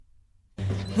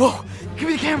Whoa! Give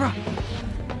me the camera!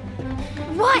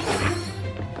 What?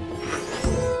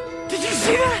 Did you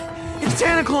see that? It's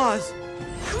Santa Claus!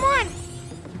 Come on!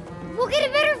 We'll get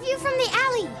a better view from the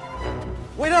alley!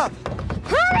 Wait up!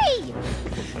 Hurry!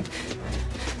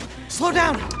 Slow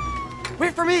down!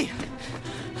 Wait for me!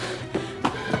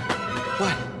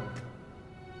 What?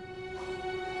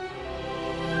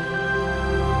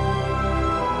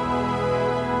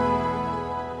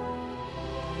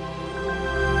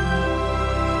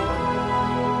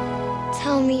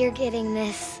 Tell me you're getting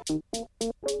this.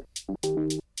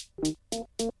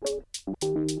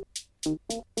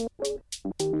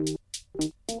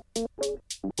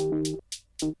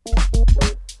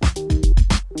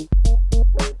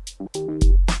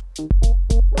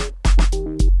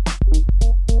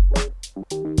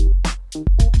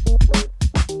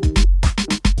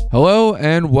 Hello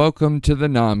and welcome to the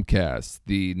Nomcast,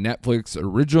 the Netflix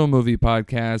original movie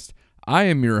podcast. I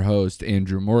am your host,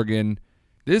 Andrew Morgan.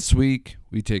 This week,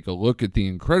 we take a look at the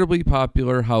incredibly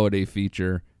popular holiday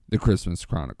feature, The Christmas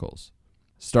Chronicles,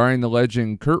 starring the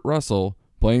legend Kurt Russell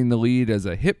playing the lead as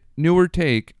a hip, newer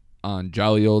take on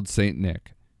jolly old Saint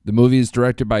Nick. The movie is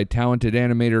directed by talented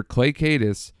animator Clay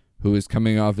Kaytis, who is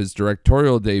coming off his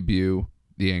directorial debut,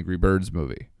 The Angry Birds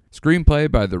movie. Screenplay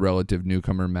by the relative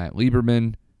newcomer Matt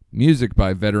Lieberman. Music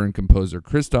by veteran composer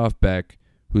Christoph Beck,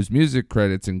 whose music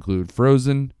credits include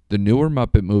Frozen, the newer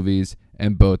Muppet movies,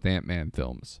 and both Ant-Man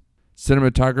films.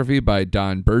 Cinematography by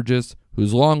Don Burgess,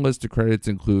 whose long list of credits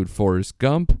include Forrest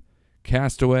Gump,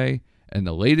 Castaway, and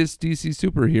the latest DC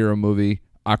superhero movie,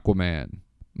 Aquaman.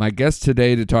 My guest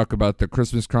today to talk about The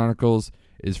Christmas Chronicles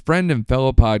is friend and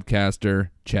fellow podcaster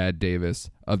Chad Davis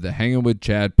of the Hangin' with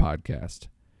Chad podcast.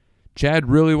 Chad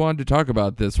really wanted to talk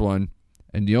about this one,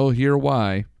 and you'll hear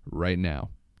why right now.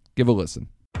 Give a listen.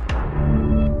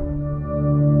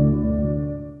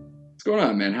 What's going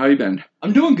on, man? How you been?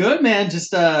 I'm doing good, man.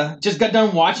 Just got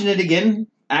done watching it again,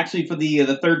 actually for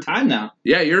the third time now.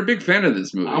 Yeah, you're a big fan of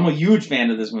this movie. I'm a huge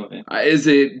fan of this movie. Is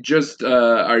it just,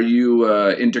 are you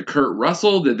into Kurt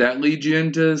Russell? Did that lead you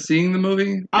into seeing the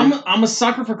movie? I'm a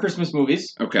sucker for Christmas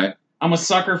movies. Okay. I'm a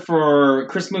sucker for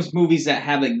Christmas movies that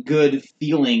have a good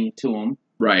feeling to them.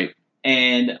 Right.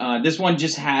 And this one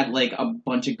just had like a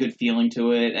bunch of good feeling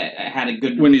to it. It had a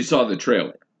good. When you saw the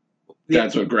trailer,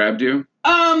 that's what grabbed you?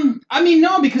 I mean,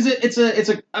 no, because it's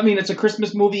a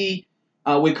Christmas movie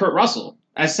with Kurt Russell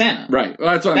as Santa. Right.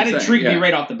 Well, that's what I'm saying. That intrigued me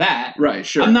right off the bat. Right.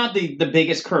 Sure. I'm not the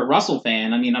biggest Kurt Russell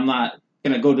fan. I mean, I'm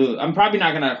probably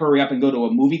not gonna hurry up and go to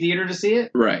a movie theater to see it.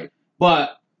 Right.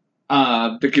 But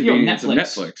the convenience of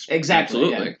Netflix. Exactly.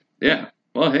 Absolutely. Yeah.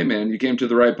 Well, hey, man, you came to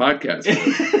the right podcast.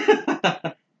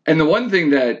 And the one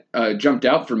thing that jumped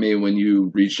out for me when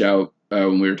you reached out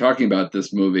when we were talking about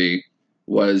this movie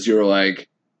was you were like,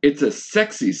 it's a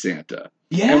sexy Santa.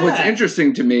 Yeah. And what's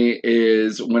interesting to me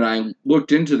is when I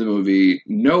looked into the movie,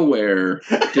 nowhere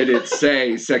did it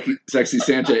say sexy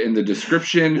Santa in the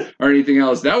description or anything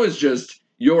else. That was just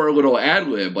your little ad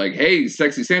lib, like, hey,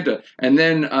 sexy Santa. And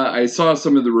then I saw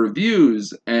some of the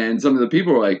reviews and some of the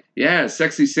people were like, yeah,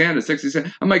 sexy Santa, sexy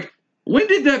Santa. I'm like, when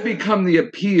did that become the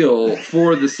appeal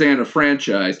for the Santa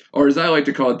franchise? Or as I like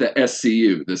to call it, the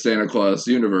SCU, the Santa Claus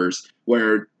universe,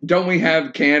 where don't we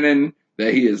have canon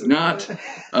that he is not?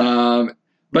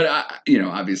 But,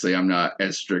 obviously I'm not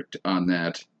as strict on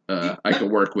that. I could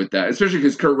work with that, especially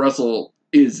because Kurt Russell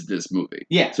is this movie.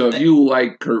 Yeah. So if you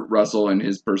like Kurt Russell and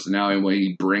his personality and what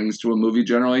he brings to a movie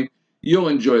generally, you'll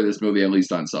enjoy this movie at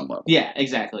least on some level. Yeah,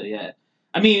 exactly, yeah.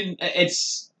 I mean,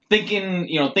 it's... Thinking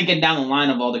down the line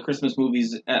of all the Christmas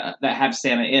movies that have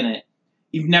Santa in it,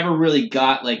 you've never really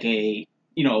got like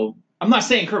I'm not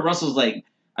saying Kurt Russell's like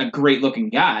a great looking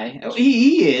guy.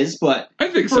 He is, but I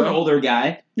think for so. An older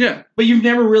guy. Yeah. But you've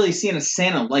never really seen a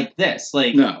Santa like this.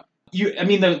 Like no.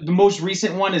 The most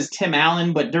recent one is Tim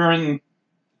Allen, but during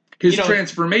his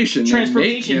transformation, he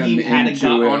had a gut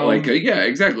on him. Yeah,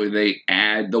 exactly. They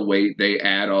add the weight, they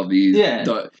add all these,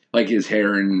 like his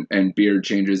hair and beard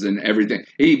changes and everything.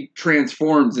 He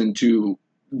transforms into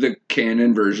the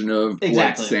canon version of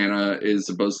what Santa is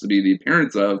supposed to be the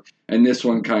appearance of, and this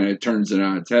one kind of turns it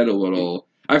on its head a little.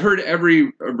 I've heard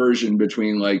every version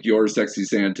between like Your Sexy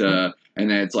Santa, and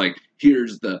then it's like,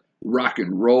 here's the rock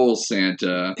and roll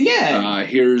Santa. Yeah.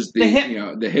 Here's the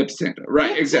hip Santa.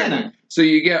 Right, exactly. Santa. So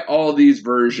you get all these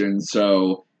versions.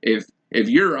 So if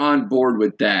you're on board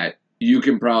with that, you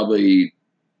can probably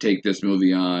take this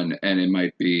movie on, and it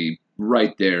might be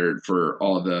right there for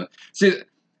all the...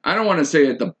 I don't want to say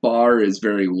that the bar is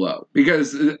very low,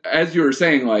 because as you were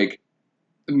saying, like,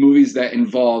 movies that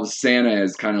involve Santa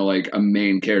as kind of like a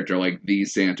main character, like the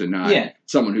Santa, not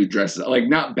someone who dresses like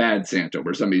not bad Santa,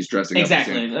 where somebody's dressing up as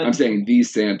Santa. I'm saying the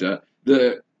Santa.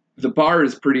 The bar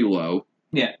is pretty low.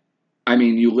 Yeah. I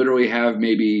mean, you literally have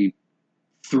maybe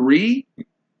 3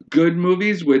 good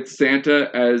movies with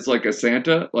Santa as like a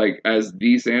Santa, like as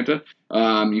the Santa.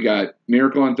 You got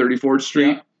Miracle on 34th Street.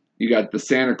 Yeah. You got the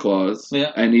Santa Claus,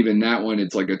 and even that one,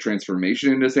 it's like a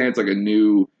transformation into Santa. It's like a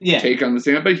new take on the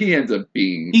Santa, but he ends up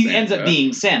being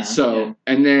Santa. So,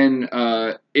 and then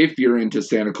if you're into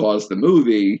Santa Claus the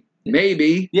movie,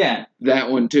 maybe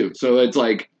that one too. So it's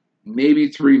like maybe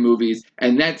 3 movies,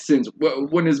 and that's since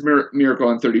when is Miracle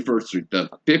on 31st Street? The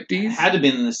 50s? It had to have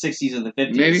been in the 60s or the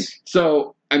 50s. Maybe.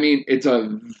 So, I mean, it's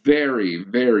a very,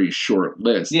 very short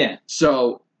list. Yeah.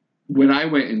 So when I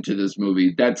went into this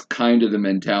movie, that's kind of the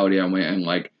mentality I went and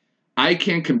like, I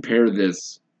can't compare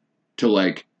this to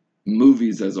like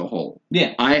movies as a whole.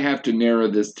 Yeah. I have to narrow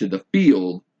this to The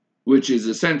Field, which is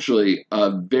essentially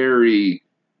a very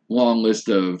long list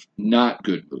of not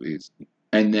good movies.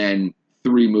 And then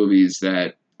 3 movies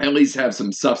that at least have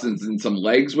some substance and some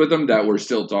legs with them that we're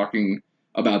still talking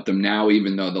about them now,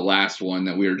 even though the last one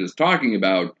that we were just talking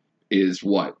about is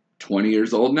what, 20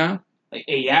 years old now?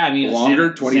 Yeah, I mean,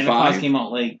 longer, 25. Santa Claus came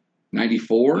out like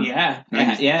 94. Yeah,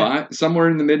 95, somewhere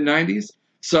in the mid 90s.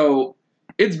 So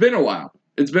it's been a while.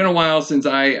 It's been a while since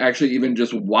I actually even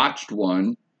just watched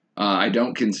one. I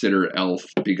don't consider Elf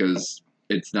because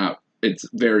it's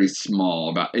very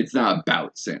small. It's not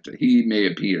about Santa. He may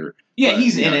appear. Yeah,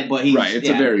 he's in it, but he's right. It's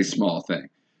a very small thing.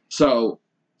 So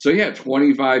yeah,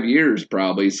 25 years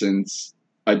probably since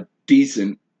a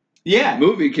decent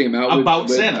movie came out about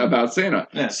Santa. About Santa.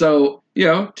 Yeah. So,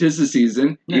 'tis the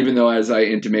season, even though, as I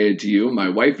intimated to you, my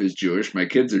wife is Jewish, my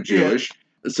kids are Jewish.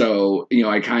 Yeah. So,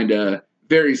 I kind of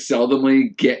very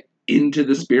seldomly get into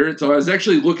the spirit. So I was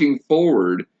actually looking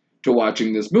forward to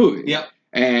watching this movie. Yep.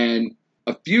 And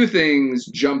a few things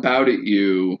jump out at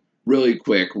you really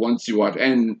quick once you watch,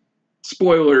 and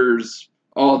spoilers,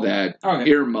 all that,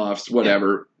 earmuffs,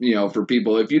 whatever, for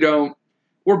people. If you don't,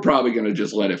 we're probably going to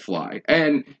just let it fly.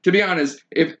 And to be honest,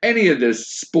 if any of this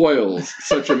spoils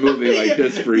such a movie like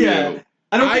this for you,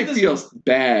 I feel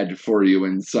bad for you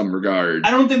in some regard.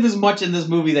 I don't think there's much in this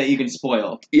movie that you can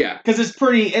spoil. Yeah. Because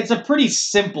it's a pretty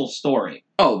simple story.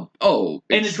 Oh,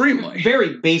 extremely. And it's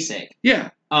very basic.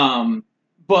 Yeah.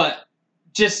 But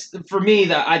just for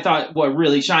me, I thought what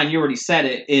really shined, you already said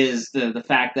it, is the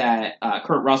fact that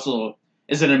Kurt Russell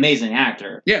is an amazing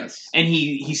actor. Yes. And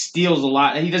he steals a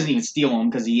lot. He doesn't even steal them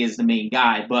because he is the main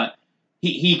guy, but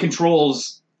he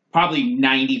controls probably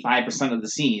 95% of the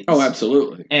scenes. Oh,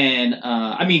 absolutely. And,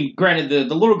 I mean, granted,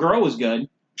 the little girl was good.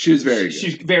 She was very good.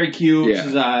 She's very cute.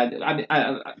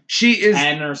 Yeah. She is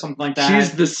 10 or something like that.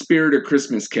 She's the spirit of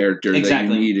Christmas character that you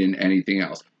need in anything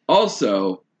else.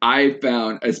 Also, I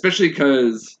found, especially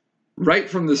because right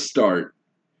from the start,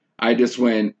 I just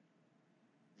went,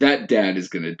 that dad is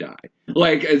going to die.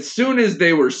 Like, as soon as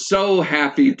they were so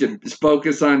happy to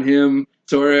focus on him,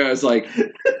 so I was like,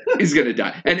 he's going to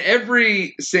die. And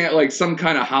every, some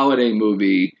kind of holiday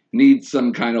movie needs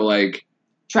some kind of,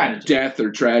 death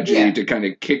or tragedy to kind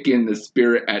of kick in the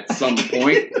spirit at some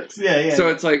point. Yeah. So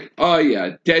it's like, oh,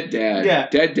 yeah, dead dad. Yeah.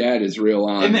 Dead dad is real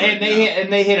on. And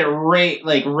they hit it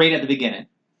right at the beginning.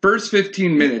 First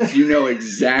 15 minutes,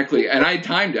 exactly. And I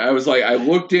timed it. I was like, I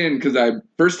looked in because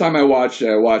first time I watched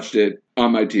it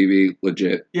on my TV,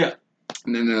 legit. Yeah.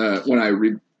 And then when I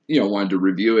wanted to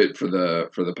review it for the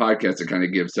podcast, I kind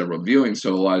of give several viewings.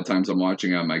 So a lot of times I'm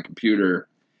watching on my computer,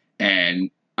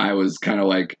 and I was kind of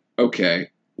like,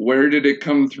 okay, where did it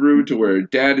come through to where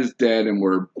dad is dead, and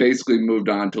we're basically moved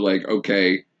on to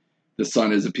okay, the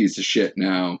son is a piece of shit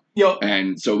now. Yep.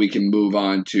 And so we can move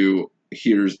on to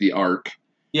here's the arc.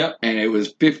 Yep. And it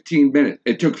was 15 minutes.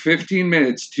 It took 15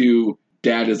 minutes to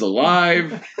dad is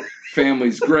alive,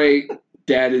 family's great,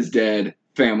 dad is dead,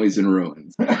 family's in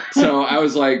ruins. So I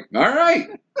was like, all right,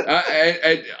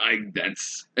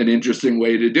 that's an interesting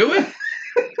way to do it.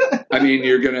 I mean,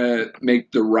 you're going to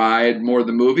make the ride more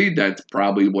the movie. That's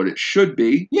probably what it should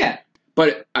be. Yeah.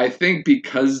 But I think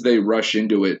because they rush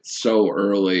into it so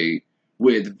early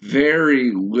with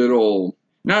very little,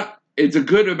 it's a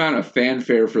good amount of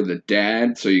fanfare for the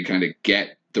dad, so you kind of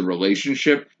get the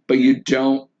relationship, but you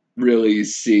don't really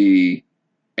see,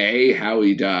 A, how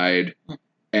he died,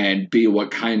 and B,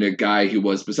 what kind of guy he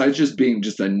was, besides just being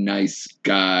just a nice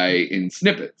guy in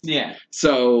snippets. Yeah.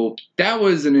 So that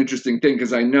was an interesting thing,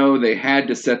 because I know they had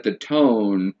to set the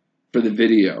tone for the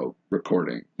video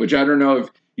recording, which I don't know if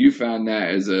you found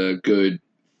that as a good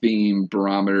theme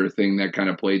barometer thing that kind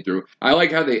of played through. I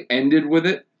like how they ended with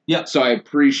it. Yep. So I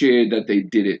appreciated that they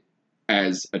did it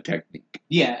as a technique.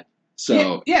 Yeah.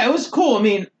 So yeah, it was cool. I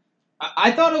mean,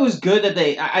 I thought it was good that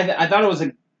I thought it was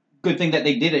a good thing that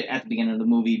they did it at the beginning of the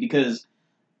movie, because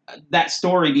that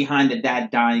story behind the dad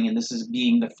dying and this is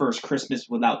being the first Christmas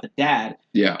without the dad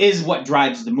is what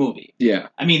drives the movie. Yeah.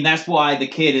 I mean, that's why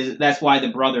that's why the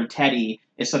brother Teddy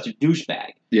is such a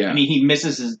douchebag. Yeah. I mean, he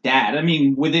misses his dad. I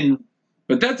mean,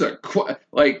 But that's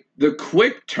the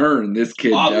quick turn this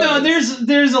kid does. No,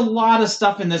 there's a lot of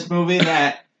stuff in this movie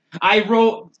that I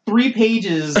wrote 3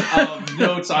 pages of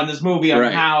notes on this movie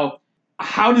on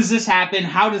how does this happen?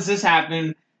 How does this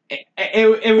happen?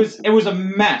 It was a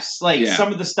mess. Like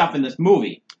some of the stuff in this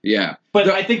movie. Yeah. But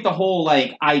I think the whole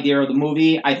idea of the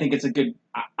movie, I think it's a good.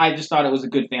 I just thought it was a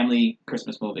good family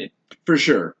Christmas movie. For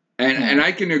sure. And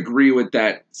I can agree with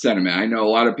that sentiment. I know a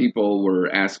lot of people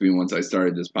were asking me once I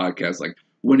started this podcast, like,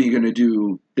 when are you going to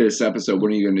do this episode?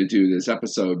 When are you going to do this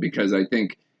episode? Because I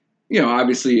think,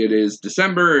 obviously it is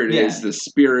December. It is the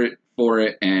spirit for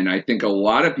it. And I think a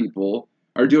lot of people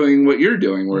are doing what you're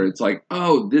doing, where it's like,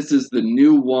 oh, this is the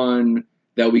new one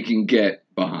that we can get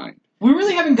behind. We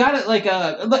really haven't got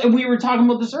it we were talking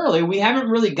about this earlier. We haven't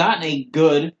really gotten a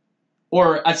good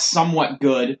or a somewhat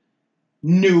good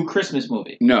new Christmas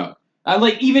movie. No.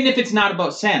 Even if it's not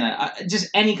about Santa, just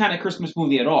any kind of Christmas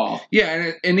movie at all.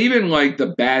 Yeah, and even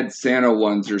the bad Santa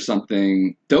ones or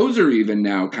something, those are even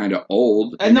now kind of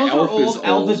old. And those are old.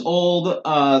 Elf is old.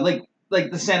 Like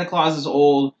the Santa Claus is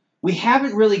old. We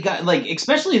haven't really got,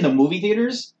 especially in the movie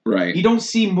theaters. Right. You don't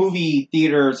see movie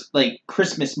theaters,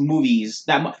 Christmas movies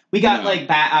that much. We got,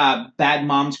 Bad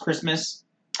Moms Christmas,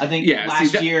 I think,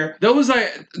 last year. Those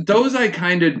I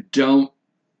kind of don't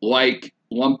like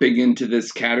lumping into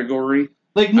this category.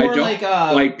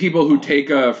 Like people who take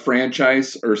a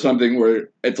franchise or something where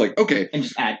it's like, okay. And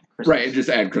just add Christmas. Right, and just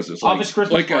add Christmas. Office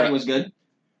Christmas Party was good.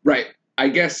 Right. I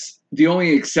guess the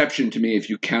only exception to me, if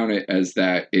you count it as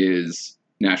that, is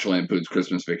National Lampoon's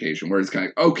Christmas Vacation, where it's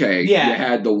kind of, okay, you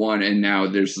had the one and now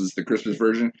this is the Christmas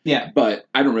version. Yeah. But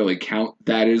I don't really count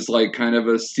that as kind of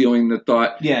a stealing the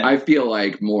thought. Yeah. I feel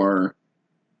like more,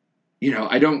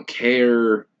 I don't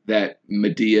care that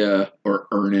Medea or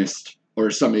Ernest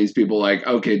or some of these people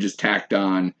okay, just tacked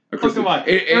on a Christmas. Oh, come on.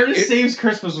 Ernest Saves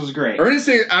Christmas was great.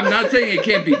 I'm not saying it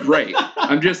can't be great.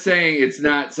 I'm just saying it's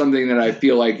not something that I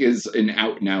feel like is an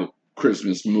out-and-out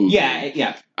Christmas movie.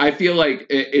 Yeah. I feel like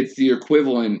it's the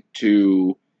equivalent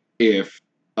to if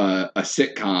a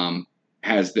sitcom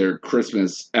has their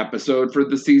Christmas episode for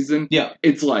the season. Yeah.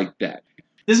 It's like that.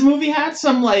 This movie had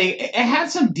some, it had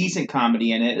some decent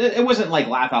comedy in it. It wasn't,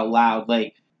 laugh out loud,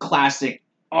 classic,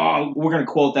 oh, we're going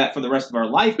to quote that for the rest of our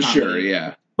life comedy. Sure,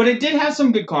 yeah. But it did have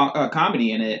some good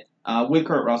comedy in it with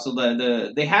Kurt Russell.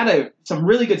 They had some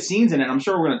really good scenes in it. I'm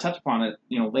sure we're going to touch upon it,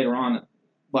 later on.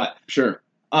 But sure.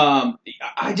 I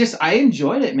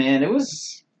enjoyed it, man. It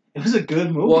was a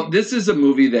good movie. Well, this is a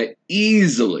movie that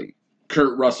easily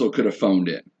Kurt Russell could have phoned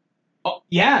in. Oh,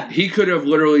 yeah. He could have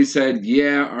literally said,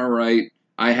 yeah, all right,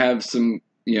 I have some,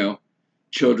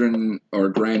 children or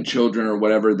grandchildren or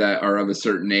whatever that are of a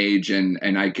certain age, and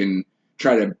I can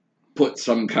try to put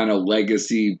some kind of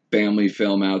legacy family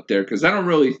film out there. Because I don't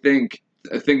really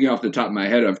thinking off the top of my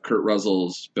head of Kurt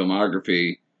Russell's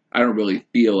filmography, I don't really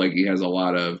feel like he has a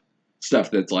lot of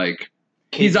stuff that's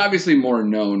he's obviously more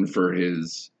known for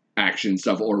his action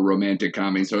stuff or romantic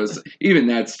comedy. So even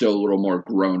that's still a little more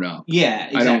grown up. Yeah,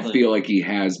 exactly. I don't feel like he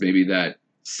has maybe that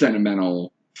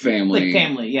sentimental family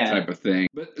type of thing.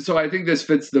 But so I think this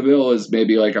fits the bill as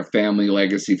maybe a family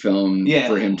legacy film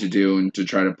for him to do and to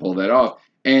try to pull that off.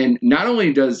 And not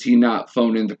only does he not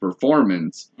phone in the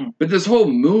performance, but this whole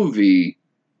movie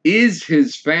is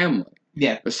his family.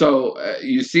 Yeah. So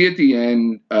you see at the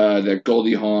end that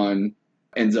Goldie Hawn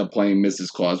ends up playing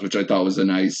Mrs. Claus, which I thought was a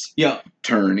nice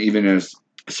turn, even as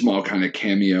a small kind of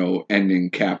cameo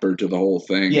ending capper to the whole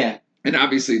thing. Yeah. And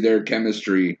obviously their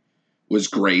chemistry was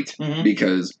great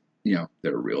because,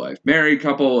 they're a real life married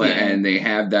couple and they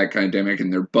have that kind of dynamic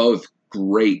and they're both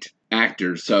great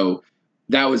actors. So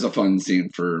that was a fun scene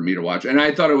for me to watch. And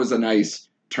I thought it was a nice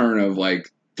turn of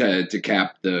to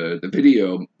cap the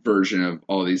video version of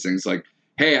all these things.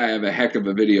 Hey, I have a heck of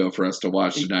a video for us to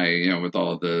watch tonight, with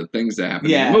all the things that happen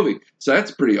in the movie. So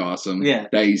that's pretty awesome that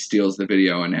he steals the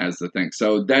video and has the thing.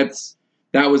 So that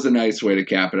was a nice way to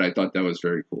cap it. I thought that was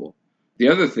very cool. The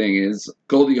other thing is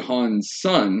Goldie Hawn's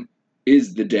son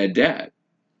is the dead dad.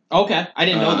 Okay, I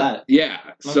didn't know that. Yeah,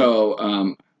 okay.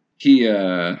 So he's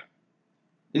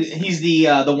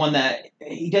the one that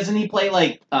he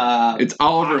play it's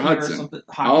Oliver Hudson.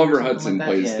 Oliver Hudson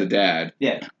plays the dad.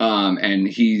 Yeah. And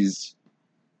he's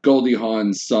Goldie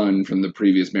Hawn's son from the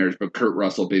previous marriage, but Kurt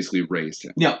Russell basically raised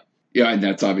him. Yeah. Yeah, and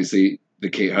that's obviously the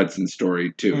Kate Hudson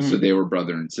story too. So they were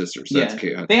brother and sister. So that's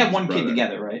Kate Hudson's They have one brother. kid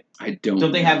together, right? I don't.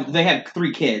 Don't they know. They have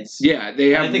 3 kids. Yeah, they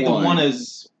have. And I think one. the one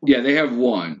is they have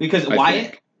one because I Wyatt.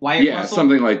 think. Wyatt Yeah, Russell?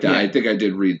 something like that. Yeah. I think I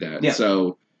did read that. Yeah.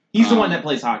 So He's the one that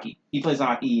plays hockey. He plays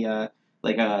hockey,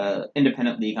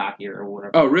 independent league hockey or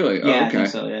whatever. Oh, really? Yeah, Oh, okay. I think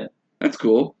so. Yeah. That's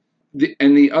cool.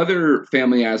 And the other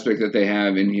family aspect that they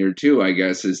have in here too, I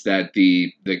guess, is that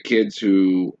the kids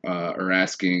who are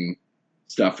asking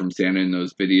stuff from Santa in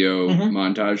those video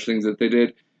montage things that they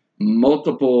did,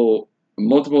 multiple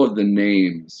of the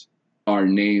names are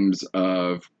names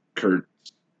of Kurt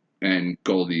and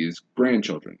Goldie's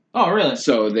grandchildren. Oh, really?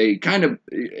 So they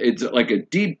it's like a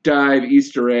deep dive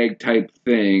Easter egg type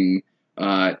thing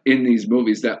in these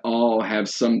movies that all have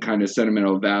some kind of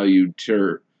sentimental value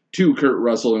to Kurt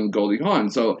Russell and Goldie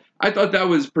Hawn. So I thought that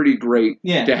was pretty great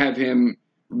to have him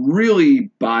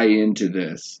really buy into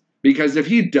this. Because if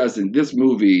he doesn't, this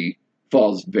movie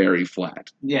falls very flat.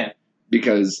 Yeah.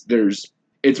 Because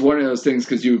it's one of those things,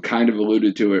 because you kind of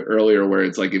alluded to it earlier, where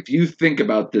it's like, if you think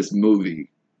about this movie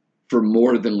for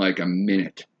more than like a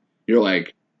minute, you're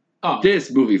like,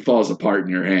 this movie falls apart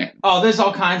in your hand. Oh, there's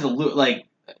all kinds of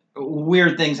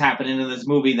weird things happening in this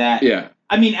movie that,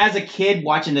 I mean, as a kid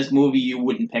watching this movie, you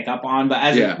wouldn't pick up on, but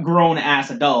as grown-ass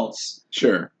adults,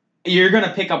 sure, you're going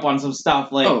to pick up on some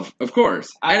stuff. Like, oh, of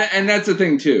course. And that's the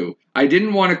thing, too. I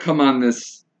didn't want to come on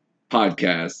this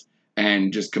podcast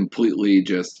and just completely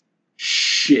just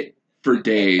shit for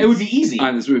days. It would be easy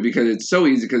on this movie, because it's so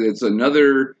easy, because it's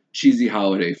another cheesy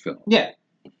holiday film. Yeah.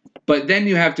 But then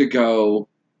you have to go,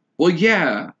 well,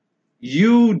 yeah,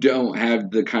 you don't have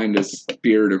the kind of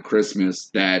spirit of Christmas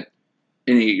that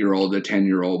an 8-year-old, a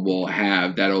 10-year-old will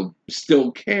have, that'll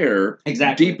still care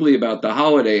deeply about the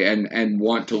holiday and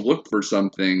want to look for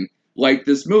something like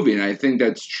this movie. And I think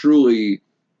that's truly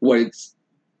what it's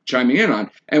chiming in on.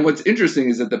 And what's interesting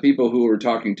is that the people who were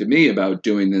talking to me about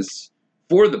doing this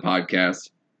for the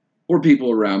podcast were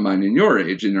people around mine and your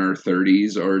age, in our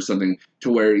 30s or something,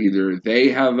 to where either they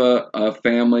have a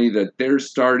family that they're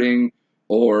starting,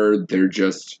 or they're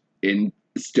just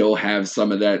still have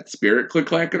some of that spirit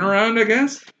click-clacking around, I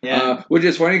guess. Yeah. Which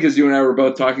is funny, because you and I were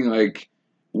both talking like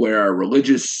where our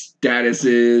religious status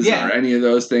is, or any of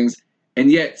those things.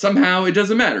 And yet somehow it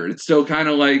doesn't matter. It's still kind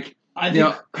of like,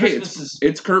 hey,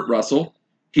 it's Kurt Russell.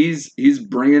 He's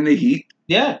bringing the heat.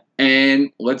 Yeah. And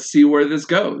let's see where this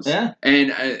goes. Yeah.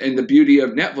 And the beauty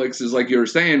of Netflix is, like you were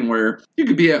saying, where you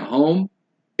could be at home,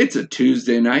 it's a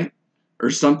Tuesday night or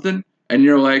something, and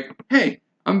you're like, hey,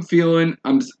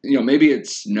 maybe it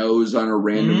snows on a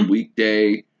random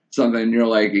weekday, something, and you're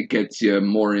like, it gets you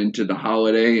more into the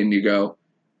holiday, and you go,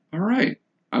 all right,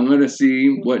 I'm going to see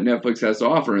what Netflix has to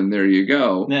offer, and there you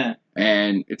go. Yeah.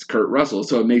 And it's Kurt Russell,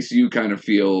 so it makes you kind of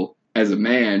feel, as a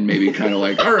man, maybe kind of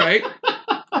like, all right,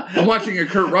 I'm watching a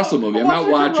Kurt Russell movie. I'm not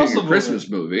watching a Christmas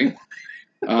movie.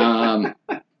 And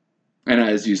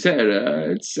as you said,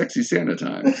 it's sexy Santa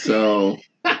time, so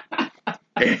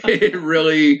it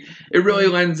really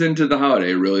lends into the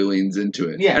holiday. It really leans into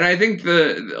it. Yeah. And I think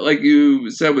like you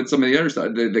said with some of the other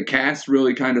stuff, the cast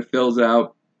really kind of fills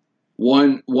out.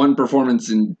 One performance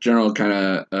in general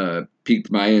kind of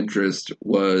piqued my interest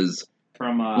was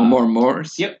from Lamar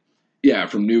Morris. Yep. Yeah,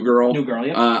 from New Girl. New Girl,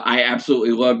 yep. I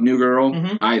absolutely love New Girl.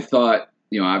 Mm-hmm. I thought,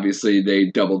 obviously they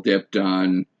double dipped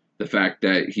on the fact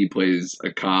that he plays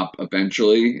a cop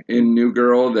eventually in New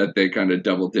Girl, that they kind of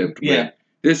double dipped with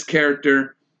this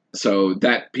character. So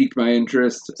that piqued my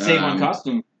interest. Same on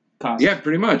costume. Yeah,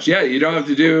 pretty much. Yeah, you don't have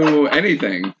to do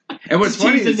anything. And what's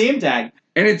funny is the name tag.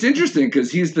 And it's interesting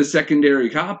because he's the secondary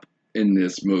cop in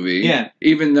this movie. Yeah.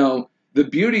 Even though the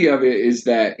beauty of it is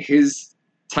that his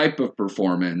type of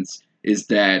performance is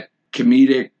that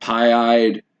comedic,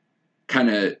 pie-eyed, kind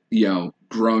of,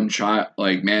 grown child,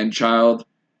 like man-child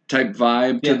type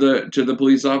vibe to the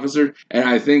police officer. And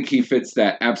I think he fits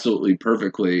that absolutely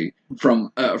perfectly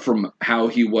from how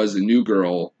he was in New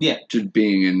Girl to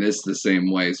being in this the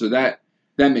same way. So that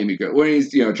made me good. When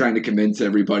he's, trying to convince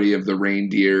everybody of the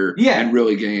reindeer and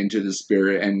really getting into the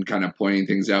spirit and kind of pointing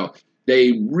things out.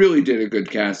 They really did a good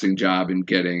casting job in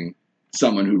getting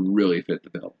someone who really fit the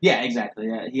bill. Yeah, exactly.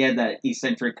 Yeah, he had that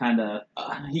eccentric kind of.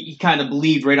 He kind of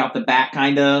believed right off the bat,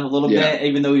 kind of a little bit,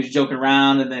 even though he was joking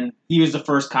around. And then he was the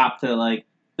first cop to like,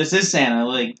 this is Santa.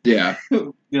 Like, yeah,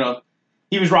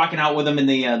 he was rocking out with him in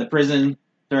the prison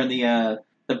during the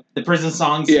prison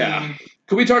song scene. Yeah.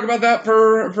 Can we talk about that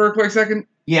for a quick second?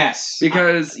 Yes.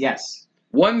 Because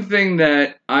one thing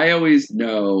that I always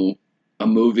know a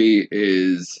movie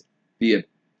is the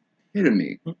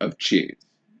epitome of cheese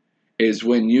is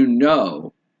when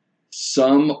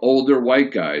some older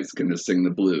white guy's going to sing the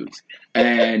blues.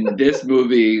 And this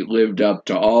movie lived up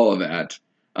to all of that.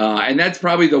 And that's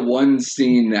probably the one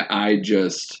scene that I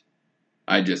just,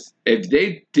 if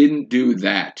they didn't do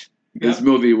that, this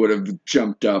movie would have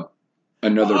jumped up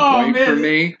another point for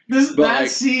me. That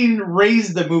scene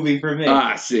raised the movie for me.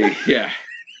 See, yeah.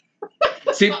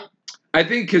 See, I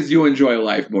think because you enjoy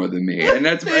life more than me, and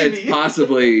it's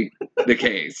possibly the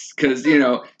case. Because,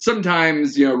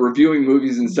 sometimes, reviewing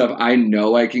movies and stuff, I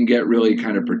know I can get really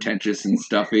kind of pretentious and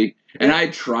stuffy, and I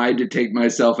tried to take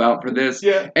myself out for this.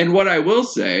 Yeah. And what I will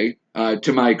say,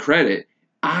 to my credit,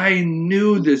 I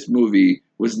knew this movie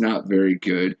was not very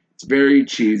good. It's very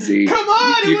cheesy. Come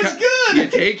on, it was good.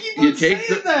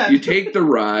 You take the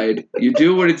ride, you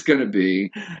do what it's going to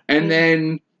be, and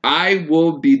then I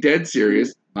will be dead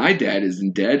serious. My dad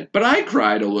isn't dead, but I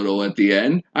cried a little at the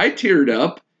end. I teared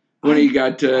up when he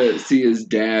got to see his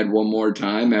dad one more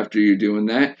time after you're doing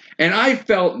that. And I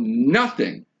felt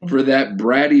nothing for that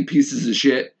bratty pieces of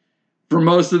shit for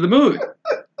most of the movie.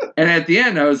 And at the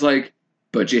end, I was like,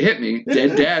 but you hit me.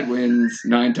 Dead dad wins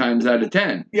 9 times out of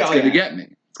 10. It's going to get me.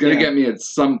 It's going to get me at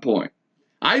some point.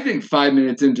 I think 5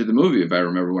 minutes into the movie, if I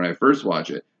remember when I first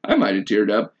watched it, I might have teared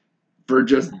up for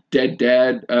just Dead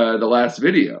Dad, the last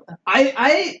video.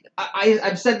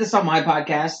 I've said this on my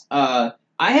podcast.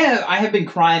 I have been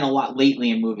crying a lot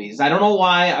lately in movies. I don't know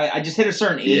why. I just hit a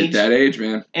certain age. Hit that age,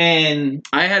 man. And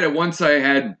I had it once I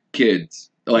had kids.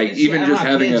 Like, even just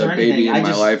having a baby in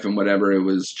my life and whatever, it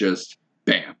was just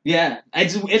bam. Yeah.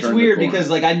 It's weird because,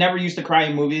 like, I never used to cry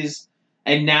in movies.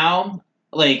 And now,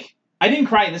 like, I didn't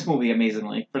cry in this movie,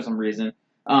 amazingly, for some reason.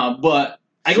 But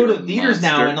I go to theaters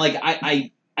now, and, like,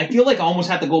 I feel like I almost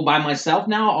have to go by myself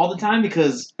now all the time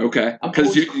because... Okay,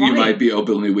 because you might be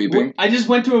openly weeping. I just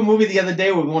went to a movie the other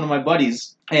day with one of my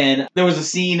buddies, and there was a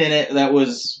scene in it that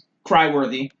was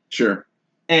cry-worthy. Sure.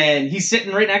 And he's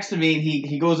sitting right next to me, and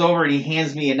he goes over and he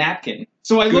hands me a napkin.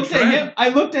 So I looked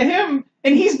at him,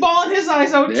 and he's bawling his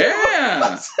eyes out too.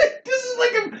 Yeah. This is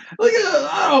like a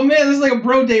oh man, this is like a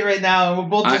bro date right now, and we're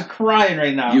both just crying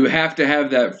right now. You have to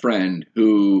have that friend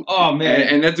who. Oh man,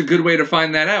 and that's a good way to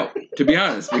find that out, to be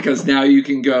honest, because now you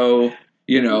can go,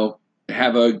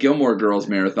 have a Gilmore Girls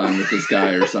marathon with this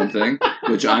guy or something,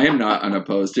 which I am not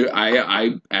unopposed to.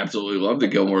 I absolutely love the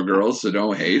Gilmore Girls, so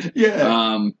don't hate.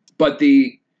 Yeah. But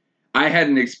I had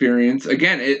an experience,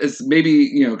 again, it's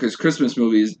maybe, because Christmas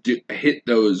movies hit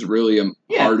those really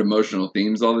hard emotional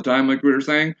themes all the time, like we were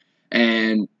saying.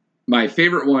 And my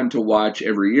favorite one to watch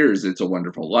every year is It's a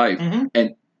Wonderful Life. Mm-hmm.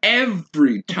 And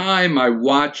every time I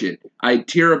watch it, I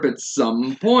tear up at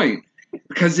some point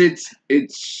because it's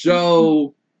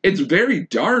very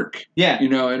dark. Yeah.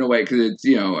 In a way, because it's,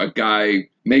 a guy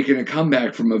making a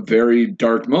comeback from a very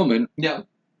dark moment. Yeah.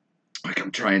 Like,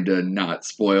 I'm trying to not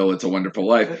spoil It's a Wonderful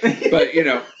Life. But,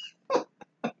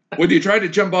 when you try to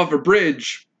jump off a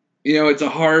bridge, it's a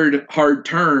hard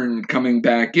turn coming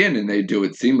back in, and they do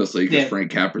it seamlessly because Frank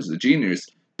Capra's a genius.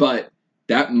 But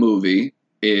that movie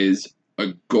is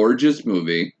a gorgeous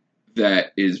movie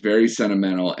that is very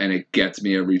sentimental, and it gets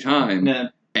me every time. Yeah.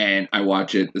 And I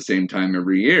watch it the same time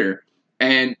every year.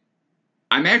 And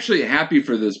I'm actually happy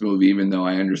for this movie, even though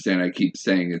I understand I keep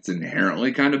saying it's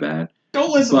inherently kind of bad.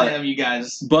 Don't listen to him, you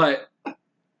guys. But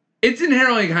it's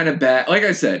inherently kind of bad. Like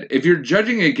I said, if you're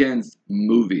judging against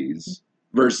movies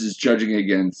versus judging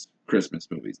against Christmas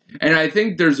movies. And I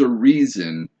think there's a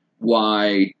reason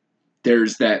why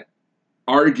there's that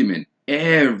argument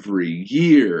every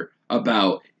year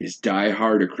about, is Die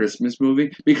Hard a Christmas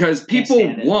movie? Because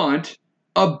people want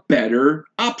a better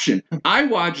option. I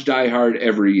watch Die Hard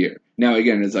every year. Now,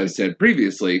 again, as I said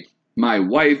previously, my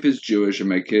wife is Jewish and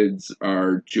my kids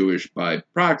are Jewish by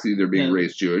proxy. They're being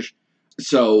raised Jewish.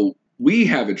 So we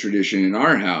have a tradition in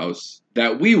our house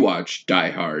that we watch Die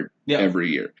Hard every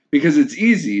year. Because it's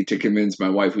easy to convince my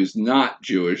wife, who's not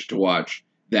Jewish, to watch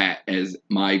that as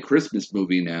my Christmas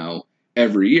movie now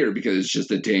every year because it's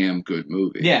just a damn good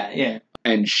movie. Yeah, yeah.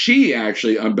 And she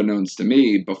actually, unbeknownst to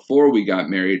me, before we got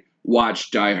married,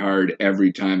 watched Die Hard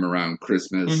every time around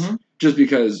Christmas. Mm-hmm. Just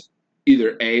because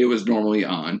either A, it was normally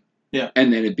on,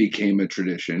 and then it became a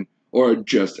tradition, or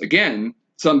just, again,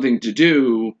 something to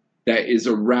do that is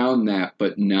around that,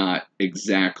 but not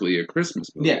exactly a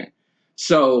Christmas movie. Yeah.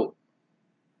 So,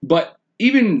 but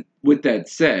even with that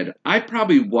said, I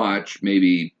probably watch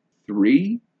maybe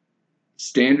 3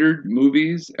 standard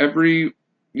movies every,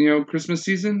 Christmas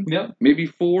season. Yep. Maybe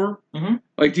 4. Mm-hmm.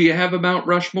 Like, do you have a Mount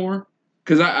Rushmore?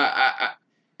 Because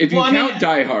if you count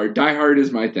Die Hard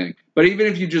is my thing. But even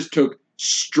if you just took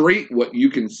straight what you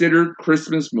consider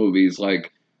Christmas movies,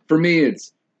 like, for me,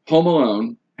 it's Home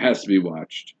Alone has to be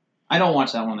watched. I don't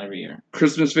watch that one every year.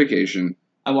 Christmas Vacation,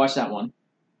 I watch that one.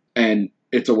 and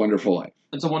It's a Wonderful Life.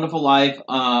 It's a Wonderful Life.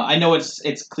 I know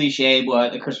it's cliche,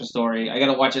 but A Christmas Story. I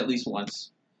gotta watch it at least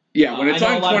once. Yeah, when it's I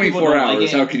know on a lot of people 24 don't like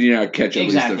hours, it. how could you not catch at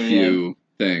Exactly, least a few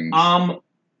things?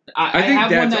 I think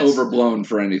have one that's overblown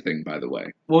for anything, by the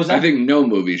way. What was that? I think no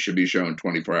movie should be shown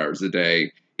 24 hours a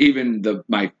day. Even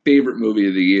my favorite movie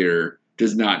of the year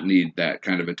does not need that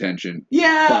kind of attention.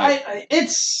 Yeah,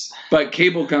 But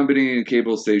cable company and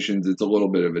cable stations, it's a little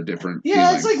bit of a different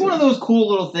feeling, it's like one of those cool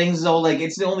little things, though. Like,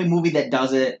 it's the only movie that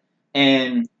does it.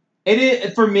 And it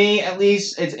is, for me, at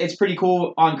least, it's pretty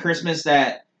cool on Christmas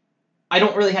that I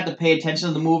don't really have to pay attention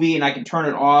to the movie, and I can turn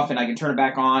it off and I can turn it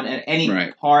back on at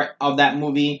any part of that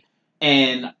movie,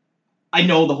 and I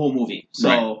know the whole movie.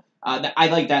 So I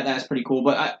like that. That's pretty cool.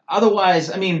 But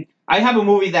otherwise, I mean, I have a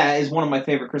movie that is one of my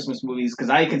favorite Christmas movies because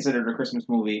I consider it a Christmas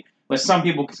movie, but some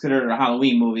people consider it a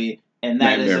Halloween movie, and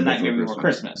that is A Nightmare Before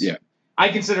Christmas. Yeah. I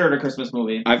consider it a Christmas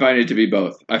movie. I find it to be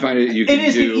both. I find you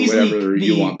can do whatever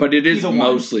you want, but it is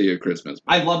mostly a Christmas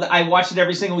movie. I love it. I watch it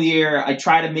every single year. I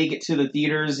try to make it to the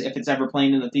theaters if it's ever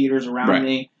playing in the theaters around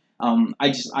me.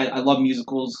 I love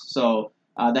musicals, so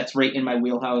that's right in my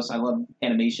wheelhouse. I love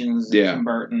animations, and Tim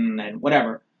Burton, and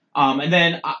whatever. And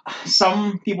then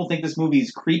some people think this movie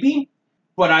is creepy,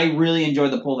 but I really enjoy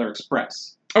The Polar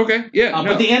Express. Okay, yeah.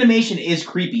 But the animation is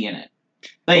creepy in it.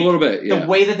 Like, a little bit, yeah. The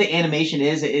way that the animation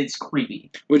is, it's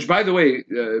creepy. Which, by the way,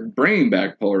 bringing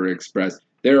back Polar Express,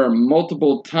 there are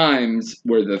multiple times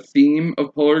where the theme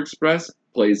of Polar Express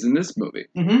plays in this movie.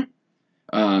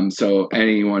 Mm-hmm. So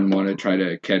anyone want to try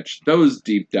to catch those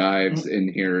deep dives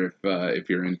in here if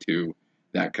you're into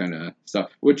that kind of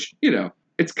stuff, which, you know,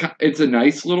 it's a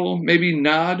nice little maybe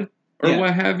nod or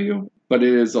what have you, but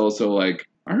it is also like,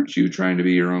 aren't you trying to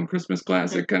be your own Christmas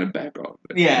classic? Kind of back off.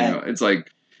 Yeah. You know, it's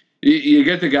like, you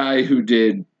get the guy who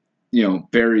did, you know,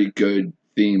 very good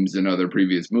themes in other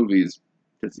previous movies.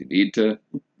 Does he need to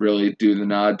really do the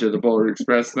nod to the Polar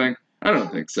Express thing? I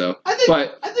don't think so.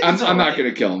 But I'm not going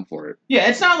to kill him for it. Yeah,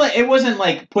 it's not like, it wasn't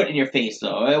like put in your face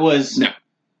though. It was no.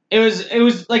 It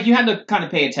was like you had to kind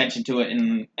of pay attention to it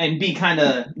and be kind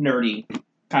of nerdy,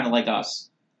 kind of like us,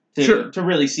 to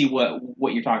really see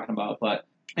what you're talking about. But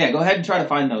yeah, go ahead and try to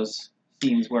find those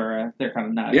scenes where they're kind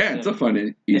of not. Yeah, it's a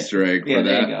fun Easter egg for that.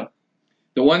 There you go.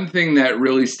 The one thing that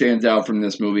really stands out from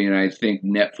this movie, and I think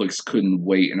Netflix couldn't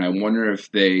wait, and I wonder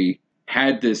if they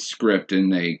had this script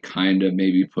and they kind of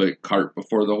maybe put cart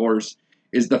before the horse,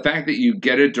 is the fact that you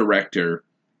get a director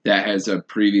that has a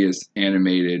previous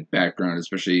animated background,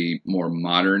 especially more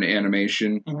modern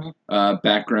animation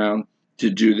background,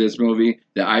 to do this movie,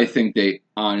 that I think they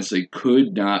honestly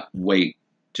could not wait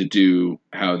to do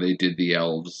how they did the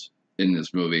elves in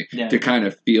this movie, to kind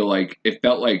of feel like it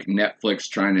felt like Netflix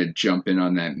trying to jump in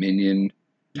on that Minion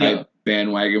type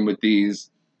bandwagon with these,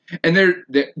 and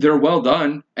they're well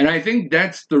done, and I think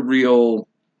that's the real.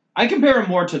 I compare them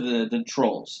more to the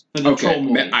Trolls. The Troll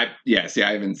movie. I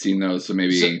haven't seen those, so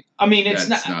maybe. I mean, it's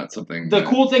not something. The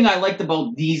cool thing I liked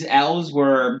about these elves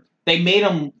were they made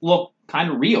them look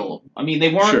kind of real. I mean,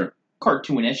 they weren't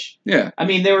cartoonish. Yeah. I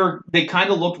mean, they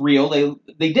kind of looked real.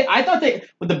 They did. I thought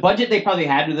with the budget they probably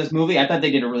had with this movie, I thought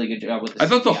they did a really good job with this. I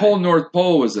thought the whole North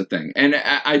Pole was a thing, and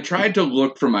I tried to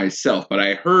look for myself, but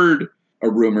I heard a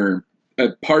rumor.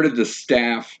 Part of the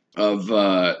staff of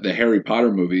the Harry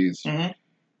Potter movies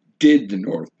did the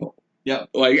North Pole. Yep.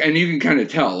 Like, and you can kind of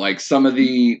tell, like some of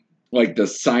the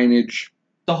signage.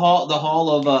 The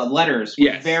hall of letters.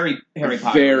 Yes. Very Harry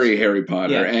Potter. Very Harry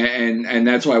Potter. Yeah. And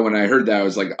that's why when I heard that, I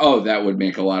was like, oh, that would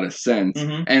make a lot of sense.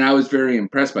 And I was very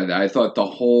impressed by that. I thought the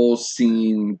whole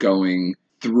scene going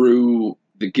through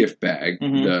the gift bag,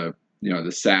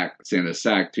 the sack, Santa's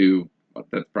sack to, well,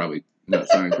 that's probably not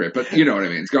sounding great, but you know what I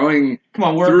mean. It's going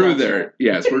through there.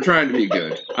 Yes, we're trying to be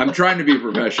good. I'm trying to be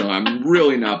professional. I'm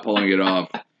really not pulling it off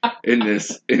in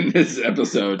this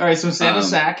episode. All right, so Santa's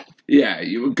sack. Yeah,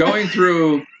 you were going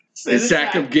through a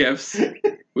sack of gifts,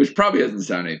 which probably doesn't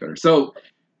sound any better. So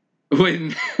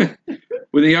when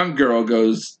a young girl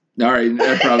goes, all right,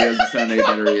 that probably doesn't sound any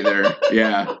better either.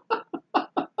 Yeah.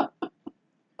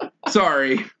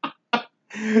 Sorry.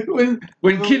 When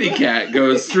Kitty Cat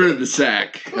goes through the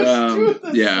sack,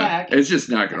 sack. It's just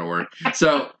not going to work.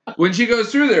 So when she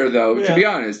goes through there, though, to be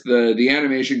honest, the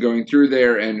animation going through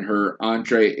there and her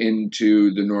entree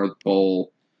into the North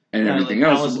Pole and everything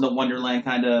else, Alice in the Wonderland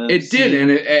kind of. It did,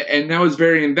 and that was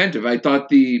very inventive. I thought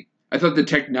the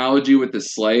technology with the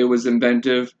sleigh was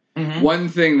inventive. One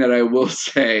thing that I will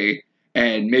say,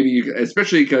 and maybe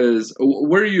especially because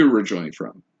where are you originally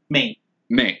from? Maine.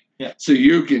 Yeah. So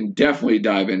you can definitely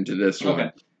dive into this one.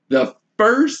 Okay. The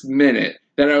first minute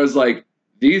that I was like,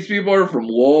 these people are from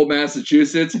Lowell,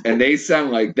 Massachusetts, and they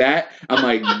sound like that. I'm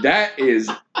like, that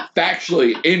is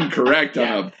factually incorrect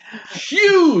on a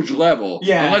huge level.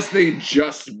 Yeah. Unless they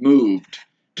just moved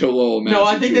to Lowell,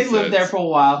 Massachusetts. No, I think they lived there for a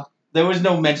while. There was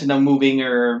no mention of moving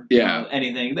or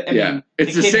anything. I mean,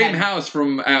 it's the same house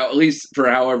from at least for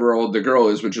however old the girl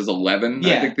is, which is 11,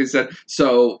 I think they said.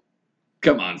 So,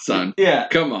 come on, son. Yeah.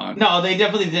 Come on. No, they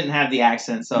definitely didn't have the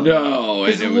accent. So no,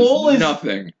 and it was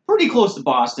nothing. Pretty close to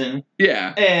Boston.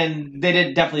 Yeah. And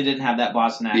they definitely didn't have that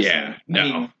Boston accent. Yeah,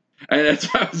 no. And that's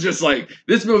why I was just like,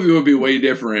 this movie would be way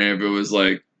different if it was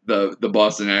like the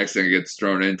Boston accent gets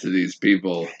thrown into these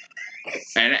people.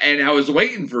 And I was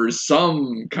waiting for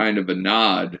some kind of a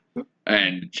nod,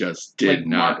 and just did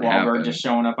not Mark Wahlberg happen. Just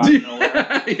showing up out of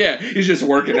nowhere. Yeah, he's just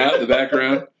working out in the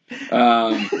background.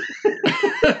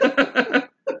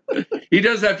 He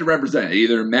does have to represent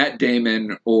either Matt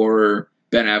Damon or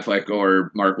Ben Affleck or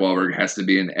Mark Wahlberg has to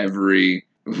be in every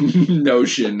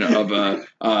notion of a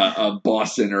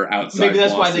Boston or outside. Maybe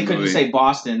that's Boston why they couldn't movie. say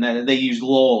Boston. That they used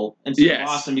Lowell instead of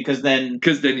Boston because then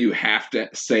you have to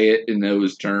say it in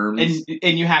those terms,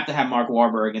 and you have to have Mark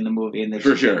Wahlberg in the movie, and they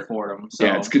for sure afford him. So.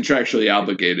 Yeah, it's contractually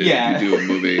obligated if you do a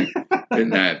movie in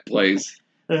that place.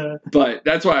 But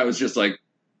that's why I was just like,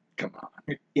 come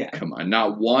on, come on,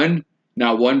 not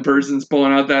one person's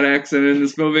pulling out that accent in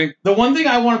this movie. The one thing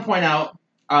I want to point out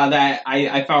that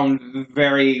I found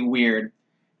very weird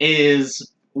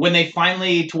is when they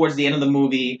finally, towards the end of the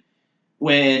movie,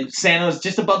 when Santa's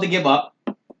just about to give up,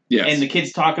 and the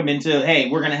kids talk him into, hey,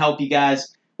 we're going to help you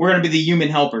guys. We're going to be the human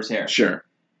helpers here. Sure.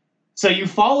 So you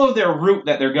follow their route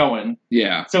that they're going.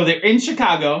 Yeah. So they're in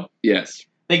Chicago. Yes.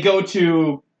 They go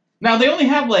to... Now, they only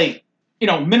have,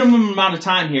 minimum amount of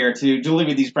time here to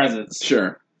deliver these presents.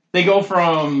 Sure. They go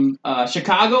from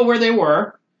Chicago, where they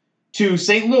were, to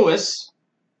St. Louis,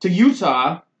 to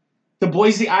Utah, to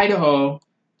Boise, Idaho,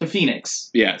 to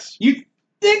Phoenix. Yes. You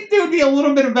think there would be a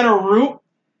little bit of better route?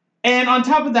 And on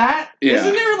top of that,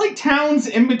 isn't there towns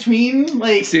in between?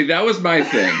 See, that was my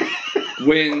thing.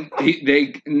 When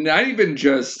they not even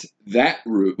just that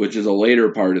route, which is a later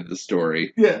part of the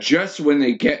story. Yeah. Just when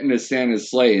they get into Santa's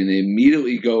sleigh and they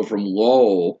immediately go from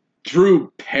Lowell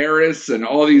through Paris and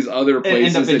all these other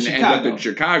places and end up in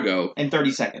Chicago in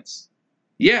 30 seconds.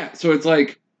 Yeah, so it's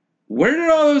like, where did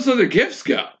all those other gifts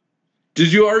go?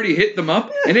 Did you already hit them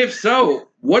up? And if so,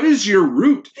 what is your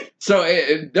route? So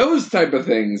those type of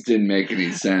things didn't make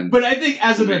any sense. But I think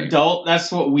as an adult,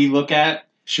 that's what we look at.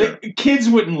 Sure. Kids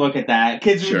wouldn't look at that.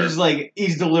 Kids would just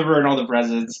he's delivering all the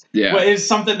presents. Yeah. But it's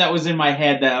something that was in my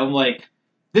head that I'm like,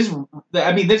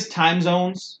 there's time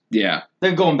zones. Yeah.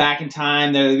 They're going back in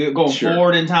time. They're going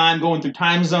forward in time, going through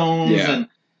time zones. Yeah. And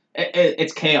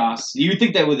it's chaos. You would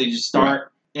think that would they just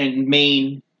start in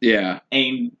Maine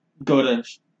and go to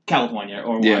California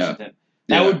or Washington.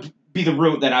 That would be the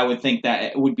route that I would think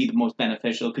that would be the most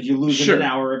beneficial because you lose an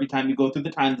hour every time you go through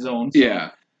the time zone. So.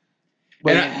 Yeah.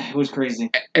 But it was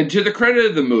crazy. And to the credit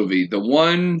of the movie, the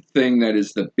one thing that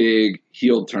is the big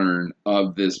heel turn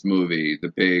of this movie, the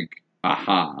big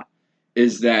aha,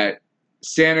 is that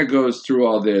Santa goes through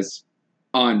all this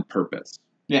on purpose.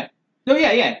 Yeah. Oh,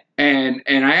 yeah. And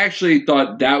I actually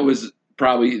thought that was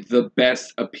probably the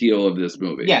best appeal of this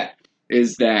movie. Yeah.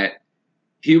 Is that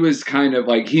he was kind of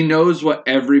like, he knows what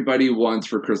everybody wants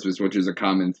for Christmas, which is a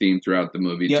common theme throughout the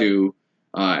movie, too.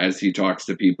 As he talks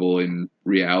to people in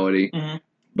reality. Mm-hmm.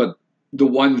 But the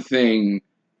one thing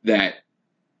that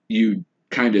you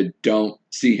kind of don't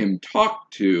see him talk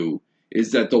to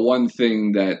is that the one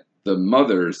thing that the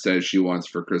mother says she wants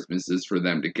for Christmas is for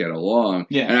them to get along.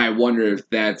 Yeah. And I wonder if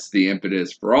that's the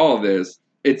impetus for all of this.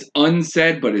 It's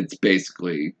unsaid, but it's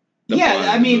basically the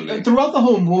plot of the movie. Throughout the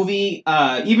whole movie,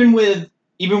 even with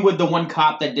the one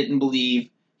cop that didn't believe,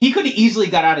 he could have easily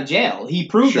got out of jail. He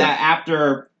proved that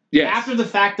after... Yes. After the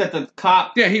fact that the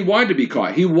cop... Yeah, he wanted to be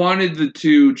caught. He wanted the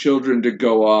two children to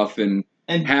go off and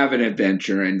have an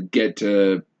adventure and get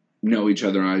to know each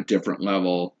other on a different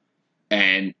level.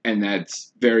 And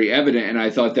that's very evident, and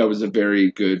I thought that was a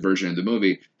very good version of the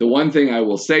movie. The one thing I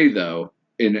will say, though,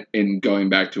 in going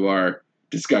back to our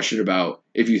discussion about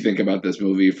if you think about this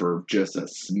movie for just a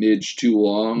smidge too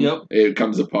long, it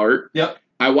comes apart. Yep.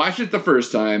 I watched it the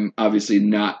first time, obviously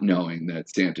not knowing that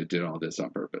Santa did all this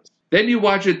on purpose. Then you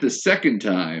watch it the second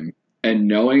time, and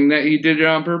knowing that he did it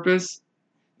on purpose,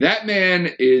 that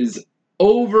man is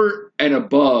over and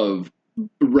above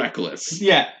reckless.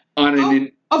 Yeah. On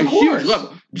a huge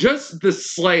level. Just the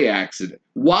sleigh accident.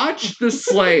 Watch the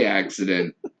sleigh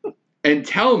accident and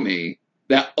tell me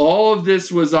that all of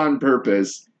this was on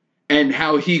purpose and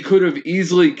how he could have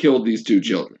easily killed these two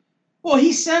children. Well,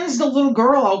 he sends the little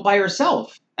girl out by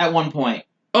herself at one point.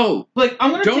 Oh, Like,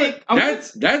 I'm gonna don't. take.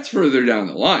 That's further down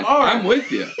the line. All right. I'm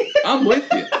with you. I'm with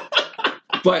you.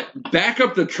 But back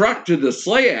up the truck to the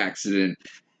sleigh accident.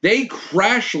 They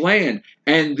crash land,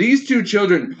 and these two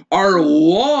children are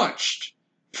launched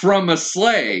from a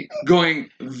sleigh going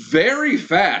very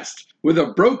fast with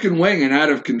a broken wing and out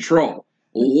of control.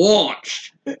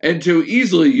 Launched. And too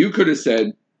easily, you could have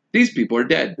said, these people are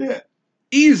dead. Yeah.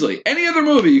 Easily. Any other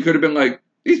movie, you could have been like,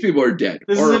 these people are dead.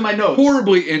 This is in my notes.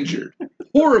 Horribly injured.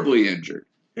 Horribly injured.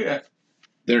 Yeah.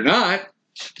 They're not,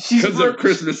 She's because of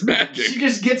Christmas magic. She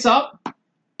just gets up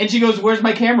and she goes, "Where's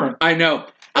my camera?" I know.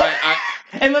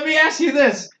 And let me ask you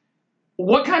this: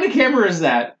 what kind of camera is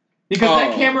that? Because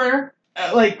that camera,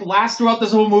 lasts throughout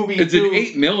this whole movie. It's an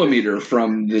 8mm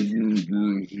from the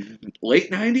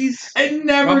late 90s? It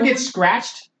never Probably? gets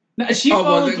scratched.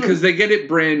 Because they get it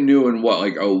brand new in what,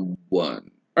 like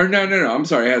 01? Or no, I'm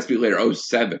sorry, it has to be later,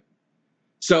 07.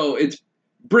 So it's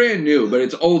brand new, but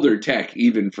it's older tech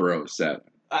even for 07.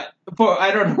 I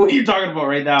don't know what you're talking about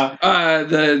right now.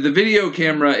 The video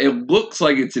camera, it looks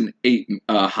like it's an 8,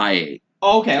 high 8.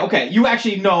 Okay. You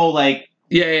actually know, like...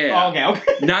 Yeah. Oh,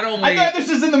 okay. Not only... I thought this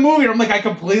was in the movie, and I'm like, I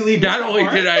completely... Not only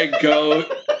did I go...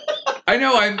 I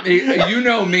know you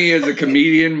know me as a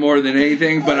comedian more than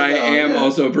anything, but I am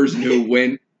also a person who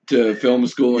went to film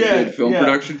school and did film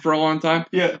production for a long time.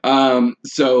 Yeah.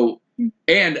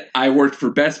 And I worked for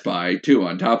Best Buy, too,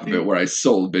 on top of it, where I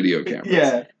sold video cameras.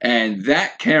 Yeah. And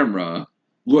that camera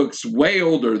looks way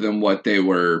older than what they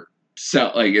were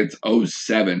like, it's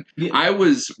 07. Yeah. I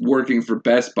was working for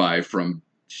Best Buy from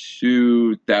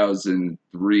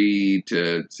 2003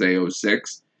 to, say,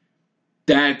 06.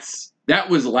 That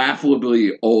was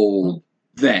laughably old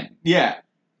then. Yeah.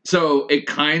 So it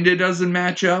kind of doesn't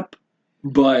match up,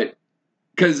 but...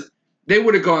 Because... They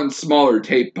would have gone smaller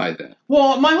tape by then.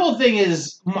 Well, my whole thing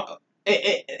is,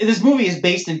 this movie is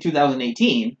based in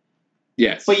 2018.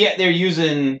 Yes. But yet they're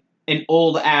using an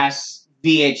old-ass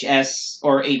VHS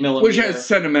or 8mm. Which has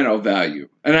sentimental value.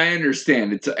 And I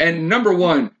understand. And number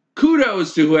one,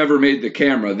 kudos to whoever made the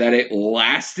camera that it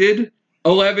lasted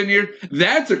 11 years.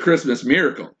 That's a Christmas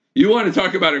miracle. You want to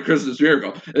talk about a Christmas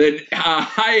miracle. A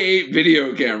high 8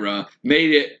 video camera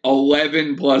made it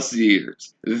 11 plus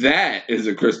years. That is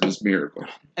a Christmas miracle.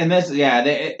 And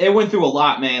it went through a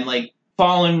lot, man. Like,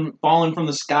 falling from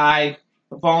the sky,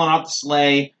 falling off the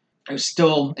sleigh. It was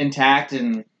still intact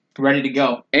and ready to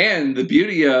go. And the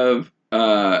beauty of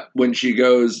when she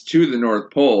goes to the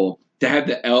North Pole, to have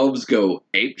the elves go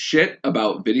ape shit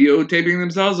about videotaping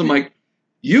themselves, I'm like,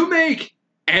 you make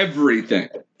everything.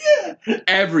 Yeah.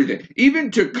 Everything. Even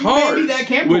to cars,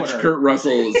 which Kurt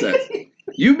Russell says.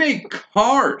 You make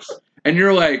cars. And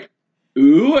you're like,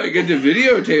 ooh, I get to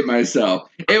videotape myself.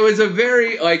 It was a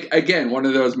very, again, one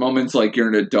of those moments like you're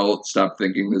an adult, stop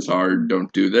thinking this hard,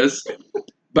 don't do this.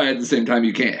 But at the same time,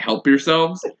 you can't help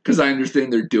yourselves. Because I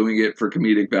understand they're doing it for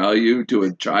comedic value to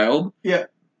a child. Yeah.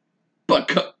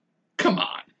 But come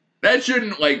on. That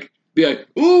shouldn't, be like,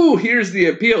 ooh, here's the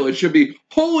appeal. It should be,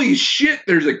 holy shit,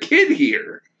 there's a kid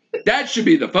here. That should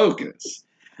be the focus.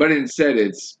 But instead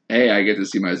it's, hey, I get to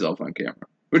see myself on camera.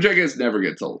 Which I guess never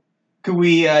gets old. Could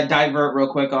we divert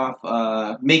real quick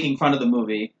off making fun of the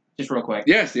movie? Just real quick.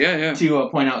 Yes, yeah. To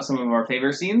point out some of our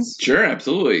favorite scenes? Sure,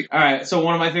 absolutely. All right, so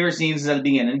one of my favorite scenes is at the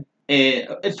beginning.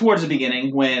 It's towards the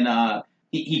beginning when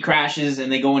he crashes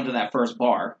and they go into that first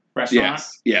restaurant.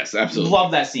 Yes, absolutely.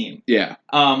 Love that scene. Yeah.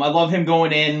 I love him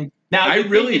going in. Now I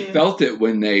really felt it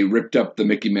when they ripped up the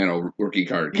Mickey Mantle rookie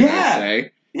card, can I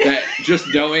say? That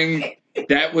just knowing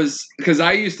that was... Because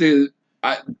I used to...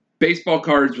 baseball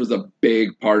cards was a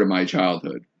big part of my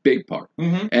childhood. Big part.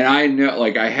 Mm-hmm. And I know...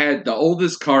 I had... The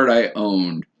oldest card I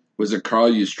owned was a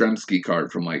Carl Yastrzemski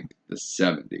card from, the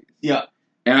 70s. Yeah.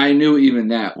 And I knew even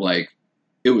that,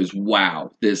 it was,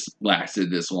 wow, this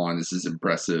lasted this long. This is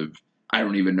impressive. I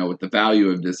don't even know what the value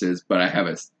of this is, but I have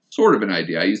a sort of an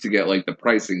idea. I used to get, the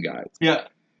pricing guides. Yeah.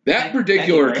 That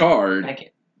particular card...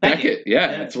 Beckett.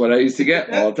 Yeah, that's what I used to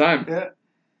get all the time. Yeah.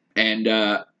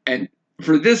 And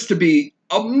for this to be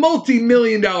a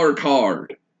multi-million-dollar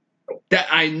card that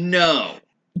I know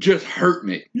just hurt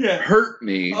me. Yeah. Hurt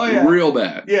me real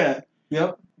bad. Yeah.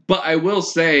 Yep. But I will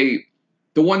say,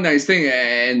 the one nice thing,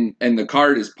 and the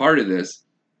card is part of this,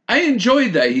 I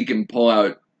enjoyed that he can pull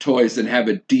out toys and have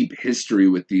a deep history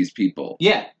with these people.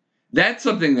 Yeah. That's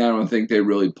something that I don't think they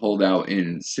really pulled out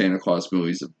in Santa Claus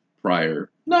movies of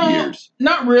prior years.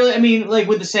 Not really. I mean,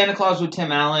 with the Santa Claus with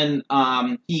Tim Allen,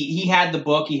 he had the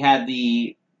book, he had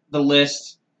the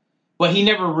list, but he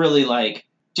never really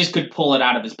just could pull it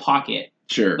out of his pocket.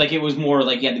 Sure. It was more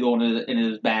he had to go into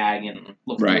his bag and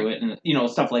look through it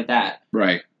and stuff like that.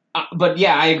 Right. But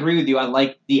yeah, I agree with you. I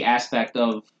like the aspect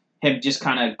of him just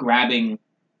kind of grabbing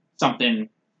something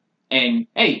and,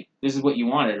 hey, this is what you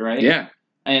wanted, right? Yeah.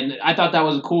 And I thought that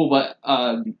was cool, but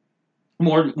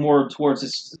more towards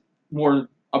this, more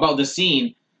about the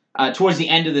scene. Towards the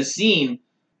end of the scene,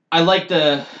 I like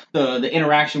the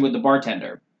interaction with the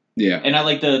bartender. Yeah. And I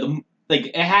like the like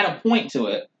it had a point to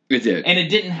it. It did. And it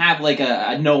didn't have like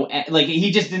a no, like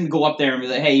he just didn't go up there and be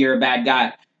like, hey, you're a bad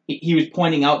guy. He was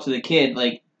pointing out to the kid,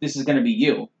 like, this is going to be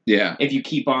you. Yeah. If you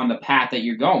keep on the path that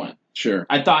you're going. Sure.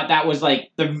 I thought that was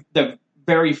like the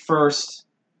very first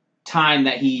time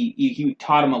that he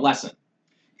taught him a lesson.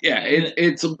 Yeah,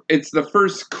 it's the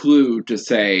first clue to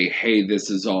say, hey, this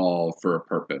is all for a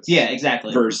purpose. Yeah,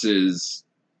 exactly. Versus,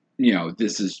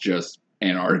 this is just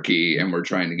anarchy and we're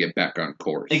trying to get back on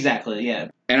course. Exactly, yeah.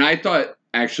 And I thought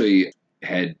actually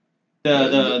had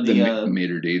the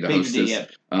maitre d', the hostess,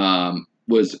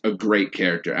 was a great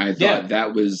character. I thought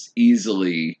that was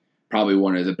easily probably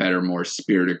one of the better, more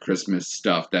spirited Christmas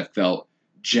stuff that felt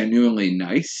genuinely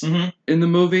nice in the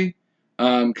movie.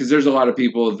 Because there's a lot of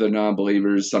people, the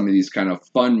non-believers, some of these kind of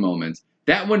fun moments.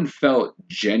 That one felt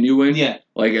genuine,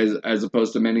 like as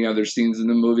opposed to many other scenes in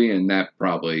the movie, and that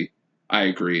probably, I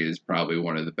agree, is probably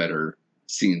one of the better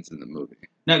scenes in the movie.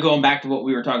 Now going back to what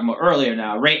we were talking about earlier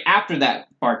now, right after that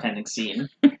bartending scene,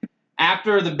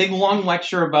 after the big long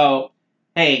lecture about,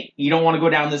 hey, you don't want to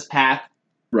go down this path,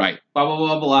 right? Blah blah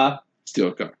blah blah. Steal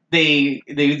a car. They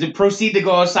proceed to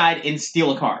go outside and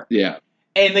steal a car. Yeah,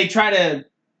 and they try to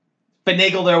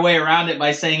finagle their way around it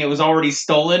by saying it was already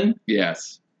stolen.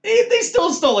 Yes. They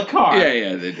still stole a car.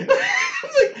 Yeah, they did.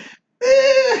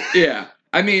 Yeah.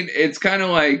 I mean, it's kind of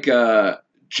like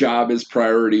job is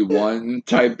priority one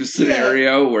type of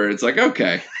scenario where it's like,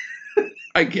 okay,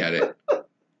 I get it.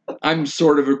 I'm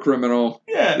sort of a criminal.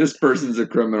 Yeah. This person's a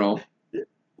criminal.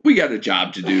 We got a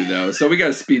job to do, though, so we got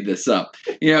to speed this up.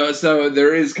 So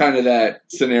there is kind of that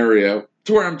scenario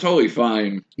to where I'm totally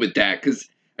fine with that because,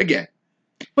 again,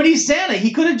 but he's Santa.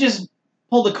 He could have just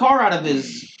pulled the car out of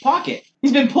his pocket.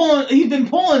 He's been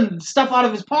pulling stuff out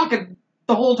of his pocket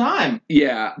the whole time.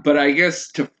 Yeah, but I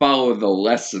guess to follow the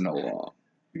lesson along.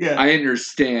 Yeah. I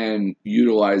understand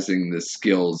utilizing the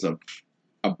skills of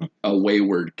a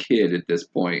wayward kid at this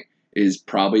point is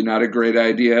probably not a great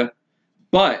idea.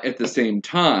 But at the same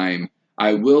time,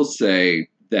 I will say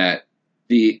that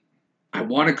I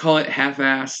want to call it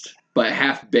half-assed, but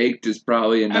half-baked is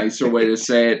probably a nicer way to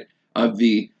say it. Of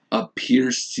the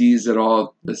Pierce sees it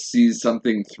all, the sees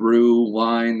something through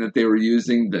line that they were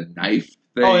using, the knife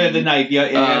thing. Oh yeah, the knife,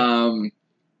 yeah.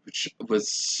 Which was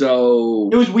so.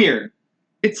 It was weird.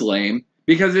 It's lame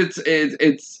because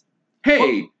it's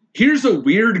hey, here's a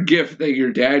weird gift that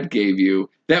your dad gave you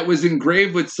that was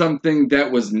engraved with something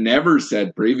that was never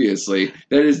said previously.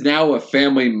 That is now a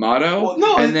family motto,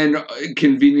 and then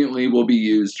conveniently will be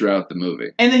used throughout the movie.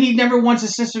 And then he never wants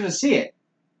his sister to see it.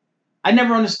 I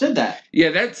never understood that. Yeah,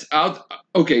 that's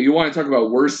okay. You want to talk about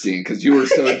worst scene because you were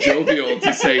so jovial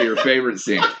to say your favorite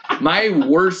scene. My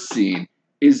worst scene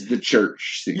is the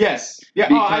church scene. Yes, yeah,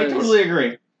 I totally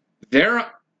agree. They're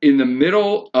in the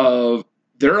middle of.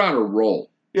 They're on a roll.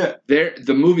 Yeah,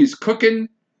 the movie's cooking.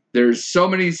 There's so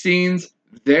many scenes.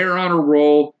 They're on a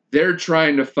roll. They're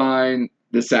trying to find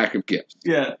the sack of gifts.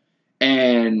 Yeah,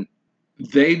 and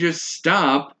they just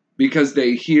stop because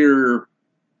they hear.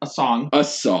 A song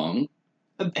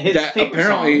His that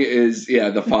apparently song. is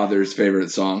the father's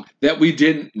favorite song that we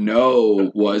didn't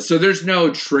know was. So there's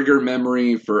no trigger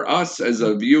memory for us as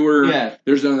a viewer. Yeah.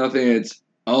 There's no nothing. It's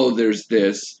there's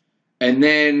this, and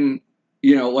then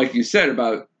like you said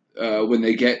about when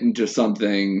they get into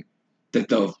something that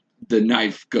the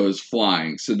knife goes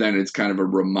flying. So then it's kind of a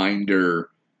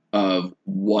reminder of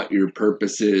what your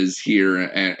purpose is here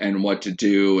and what to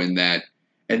do, and that.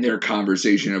 And their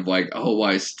conversation of like, oh,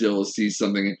 I still see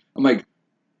something. I'm like,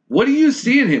 what do you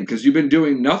see in him? Because you've been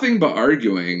doing nothing but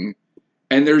arguing,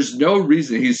 and there's no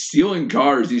reason. He's stealing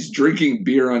cars. He's drinking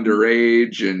beer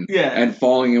underage and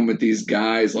falling in with these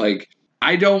guys. Like,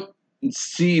 I don't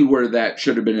see where that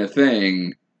should have been a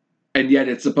thing, and yet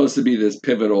it's supposed to be this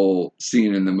pivotal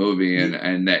scene in the movie,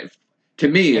 and that to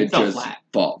me it just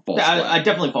falls flat. It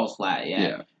definitely falls flat.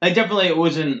 Yeah. It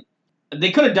wasn't.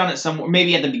 They could have done it somewhere,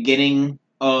 maybe at the beginning.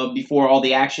 Before all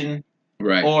the action,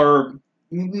 right? Or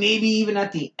maybe even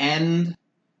at the end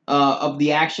of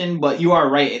the action. But you are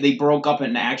right; they broke up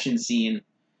an action scene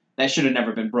that should have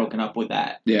never been broken up with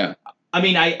that. Yeah, I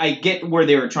mean, I get where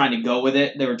they were trying to go with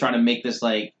it. They were trying to make this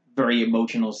like very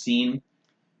emotional scene,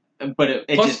 but it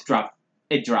just dropped.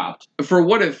 it dropped. For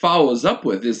what it follows up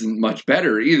with isn't much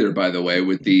better either, by the way,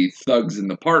 with the thugs in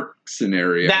the park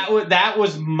scenario. That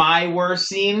was my worst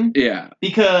scene. Yeah.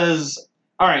 Because,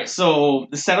 all right, so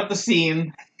to set up the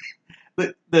scene,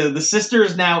 the sister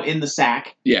is now in the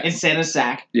sack. Yeah. In Santa's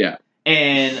sack. Yeah.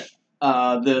 And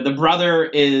the brother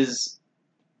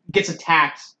gets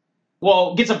attacked.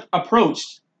 Well, gets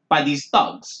approached by these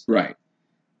thugs. Right.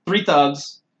 3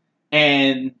 thugs,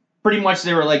 and pretty much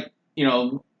they were like,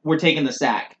 we're taking the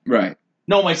sack. Right.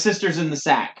 No, my sister's in the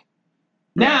sack.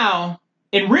 Right. Now,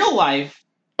 in real life...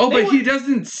 he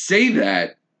doesn't say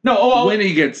that when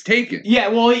he gets taken. Yeah,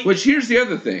 well... Which, here's the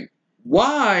other thing.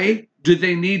 Why do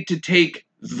they need to take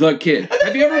the kid?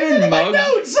 Have you ever been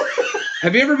mugged?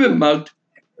 Have you ever been mugged?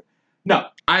 No.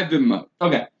 I've been mugged.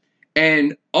 Okay.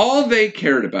 And all they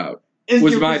cared about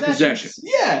was my possessions.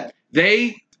 Yeah.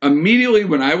 They immediately,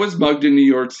 when I was mugged in New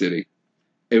York City,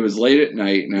 it was late at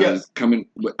night, and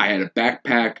I had a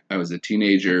backpack, I was a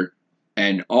teenager,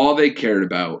 and all they cared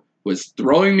about was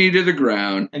throwing me to the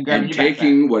ground and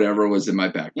taking whatever was in my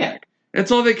backpack. Yeah.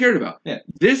 That's all they cared about. Yeah.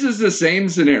 This is the same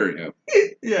scenario.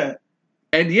 Yeah.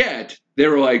 And yet, they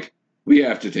were like, we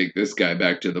have to take this guy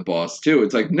back to the boss, too.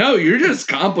 It's like, no, you're just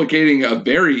complicating a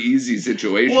very easy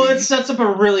situation. Well, it sets up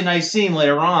a really nice scene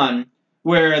later on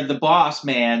where the boss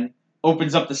man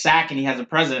opens up the sack and he has a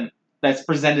present that's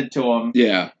presented to him.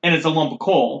 Yeah. And it's a lump of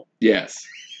coal. Yes.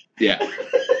 Yeah.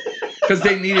 Because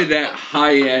they needed that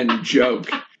high-end joke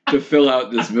to fill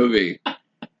out this movie.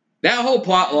 That whole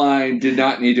plot line did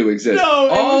not need to exist. No,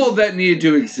 all that needed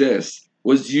to exist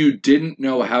was you didn't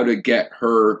know how to get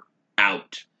her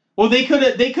out. Well, they could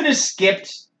have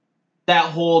skipped that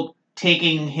whole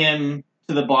taking him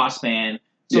to the boss man.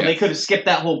 So they could have skipped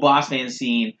that whole boss man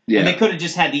scene. Yeah. And they could have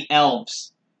just had the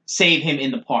elves save him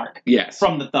in the park. Yes.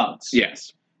 From the thugs.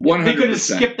 Yes. 100%. They could have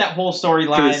skipped that whole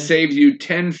storyline. Could have saved you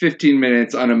 10, 15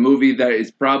 minutes on a movie that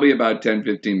is probably about 10,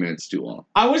 15 minutes too long.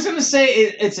 I was going to say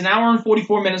it's an hour and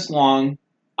 44 minutes long.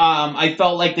 I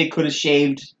felt like they could have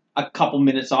shaved a couple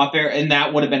minutes off there, and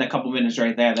that would have been a couple minutes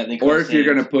right there that they could have saved. Or if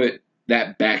you're going to put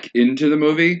that back into the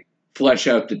movie, flesh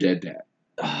out the dead dad.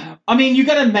 I mean, you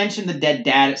got to mention the dead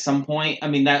dad at some point. I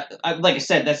mean, that, like I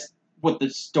said, that's what the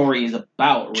story is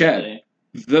about, really.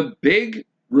 Chad, the big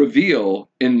reveal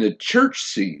in the church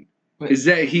scene is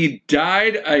that he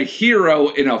died a hero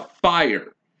in a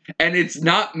fire. And it's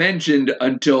not mentioned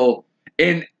until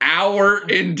an hour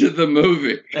into the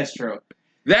movie. That's true.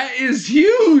 That is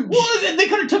huge. Well, they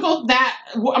could have took all that.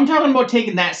 I'm talking about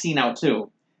taking that scene out, too.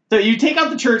 So you take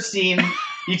out the church scene.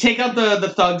 You take out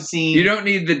the thug scene. You don't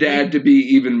need the dad to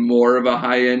be even more of a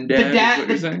high-end dad, is what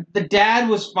you're saying? The dad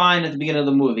was fine at the beginning of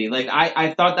the movie. Like,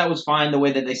 I thought that was fine the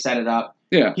way that they set it up.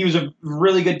 Yeah. He was a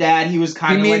really good dad. He was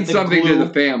kind of like the glue. He means something to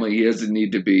the family. He doesn't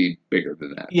need to be bigger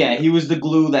than that. Yeah, he was the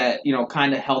glue that,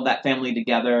 kind of held that family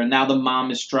together. And now the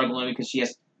mom is struggling because she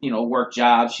has, work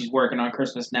jobs. She's working on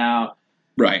Christmas now.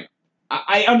 Right.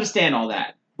 I understand all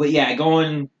that. But yeah,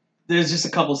 there's just a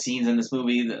couple scenes in this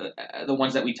movie, the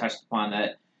ones that we touched upon,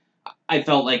 that I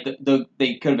felt like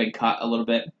they could have been cut a little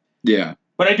bit. Yeah.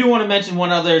 But I do want to mention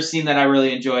one other scene that I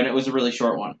really enjoyed. It was a really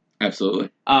short one. Absolutely.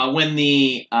 When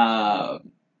they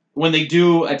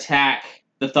do attack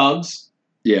the thugs.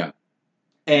 Yeah.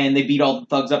 And they beat all the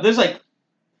thugs up. There's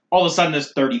all of a sudden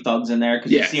there's 30 thugs in there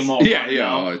because you see them all.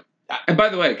 Yeah. And by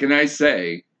the way, can I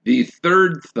say, the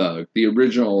third thug, the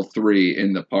original 3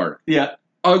 in the park. Yeah.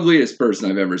 Ugliest person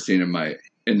I've ever seen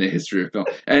in the history of film.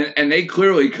 And they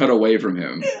clearly cut away from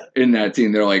him in that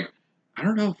scene. They're like, I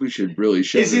don't know if we should really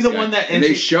show Is he this the guy. one that... And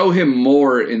they show him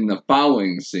more in the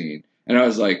following scene. And I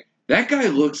was like, that guy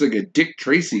looks like a Dick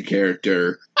Tracy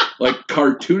character, like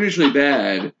cartoonishly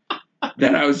bad,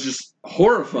 that I was just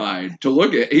horrified to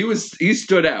look at. He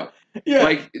stood out. Yeah.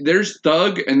 Like, there's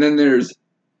Thug, and then there's...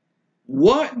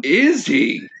 What is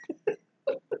he?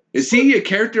 Is he a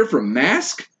character from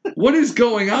Mask? What is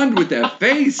going on with that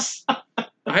face?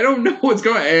 I don't know what's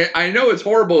going on. I know it's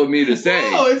horrible of me to say.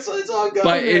 No, it's all good.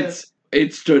 But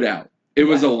it stood out. It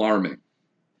was alarming.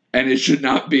 And it should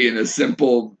not be in a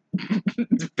simple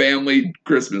family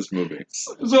Christmas movie.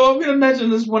 So I'm going to mention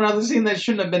this one other scene that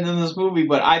shouldn't have been in this movie,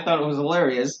 but I thought it was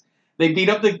hilarious. They beat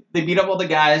up all the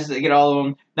guys. They get all of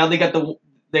them. Now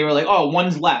they were like, oh,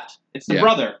 one's left. It's the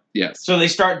brother. Yes. So they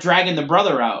start dragging the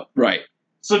brother out. Right.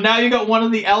 So now you got one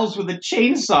of the elves with a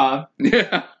chainsaw.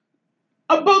 Yeah.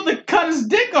 About to cut his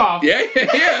dick off. Yeah.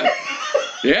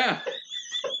 Yeah.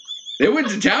 They went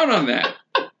to town on that.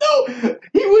 No,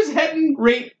 he was heading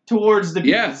right towards the bees.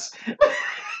 Yes.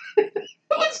 It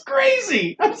was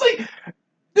crazy. I was like,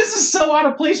 this is so out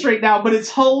of place right now, but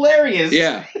it's hilarious.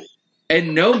 Yeah.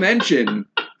 And no mention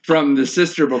from the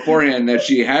sister beforehand that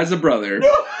she has a brother,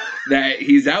 that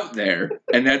he's out there,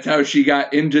 and that's how she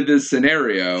got into this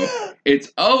scenario.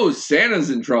 It's, oh, Santa's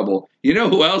in trouble. You know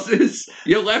who else is?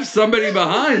 You left somebody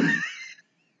behind.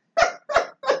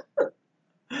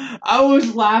 I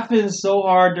was laughing so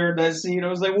hard during that scene. I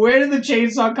was like, where did the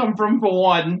chainsaw come from, for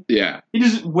one? Yeah. He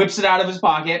just whips it out of his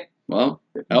pocket. Well,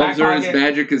 elves are as pocket.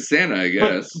 magic as Santa, I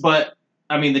guess. But,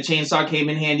 I mean, the chainsaw came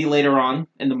in handy later on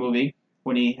in the movie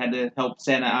when he had to help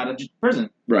Santa out of prison.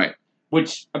 Right.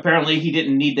 Which, apparently, he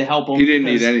didn't need to help him. He didn't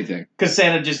need anything. Because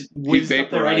Santa just whizzed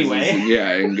up there anyway.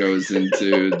 And goes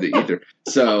into the ether.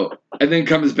 So, and then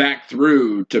comes back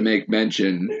through to make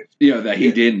mention, that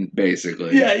he didn't,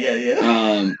 basically.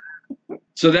 Yeah.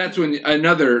 So that's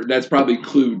that's probably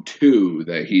clue 2,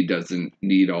 that he doesn't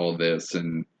need all this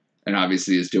and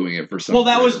obviously is doing it for some. Well,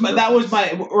 that was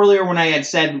my earlier when I had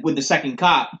said with the second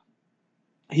cop,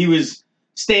 he was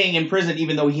staying in prison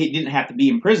even though he didn't have to be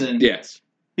in prison. Yes.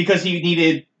 Because he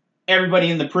needed everybody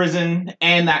in the prison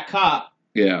and that cop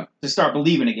to start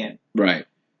believing again. Right.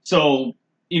 So,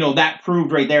 that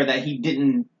proved right there that he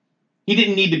didn't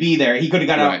need to be there. He could have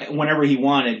got out whenever he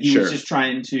wanted. He was just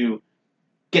trying to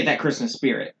get that Christmas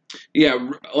spirit.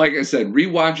 Yeah, like I said,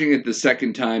 rewatching it the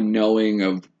second time, knowing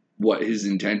of what his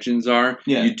intentions are,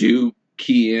 you do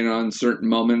key in on certain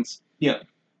moments. Yeah.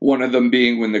 One of them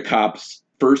being when the cops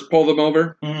first pull them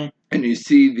over, and you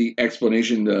see the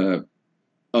explanation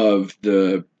of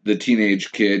the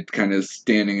teenage kid kind of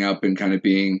standing up and kind of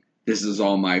being, this is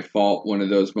all my fault. One of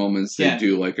those moments they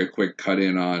do like a quick cut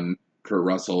in on Kurt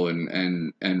Russell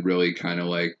and really kind of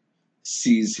like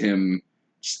sees him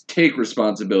take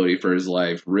responsibility for his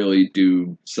life, really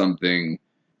do something,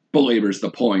 belabors the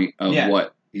point of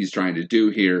what he's trying to do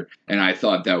here. And I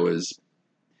thought those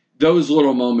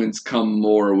little moments come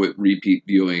more with repeat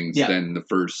viewings than the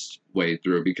first way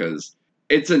through, because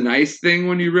it's a nice thing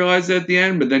when you realize it at the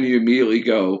end, but then you immediately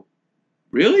go,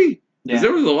 really? Because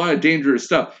there was a lot of dangerous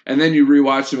stuff. And then you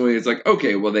rewatch the movie, it's like,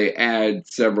 okay, well, they add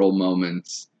several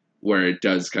moments where it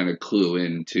does kind of clue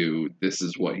into this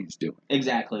is what he's doing.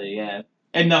 Exactly, yeah.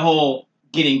 And the whole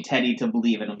getting Teddy to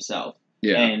believe in himself.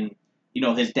 Yeah. And,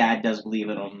 his dad does believe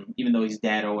in him, even though he's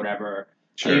dead or whatever.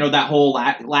 Sure. That whole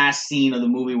last scene of the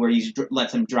movie where he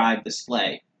lets him drive the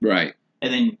sleigh. Right.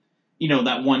 And then,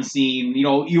 that one scene,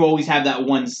 you always have that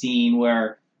one scene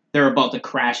where they're about to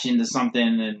crash into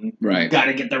something and you got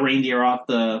to get the reindeer off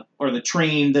or the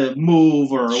train to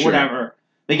move or whatever.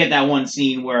 They get that one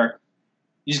scene where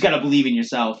you just got to believe in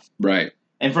yourself. Right.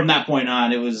 And from that point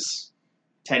on,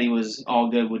 Teddy was all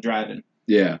good with driving.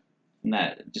 Yeah. And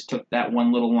that just took that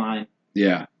one little line.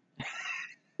 Yeah.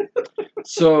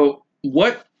 So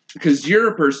because you're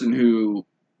a person who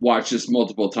watched this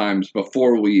multiple times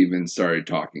before we even started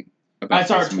talking about I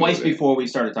saw it twice before we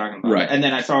started talking about it. And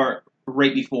then I saw it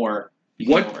right before.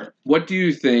 What do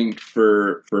you think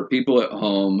for people at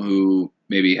home who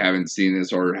maybe haven't seen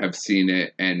this or have seen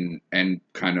it and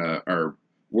kind of are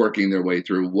working their way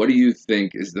through, what do you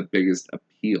think is the biggest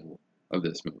appeal of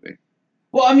this movie?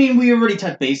 Well, I mean, we already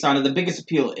touched base on it. The biggest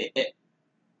appeal,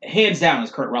 hands down,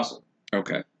 is Kurt Russell.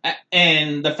 Okay.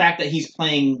 And the fact that he's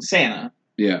playing Santa.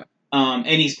 Yeah. And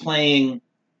he's playing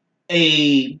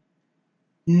he's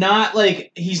not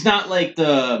like we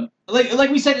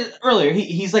said earlier,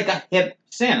 he's like a hip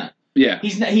Santa. Yeah.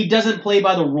 He doesn't play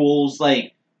by the rules,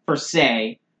 like, per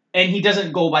se, and he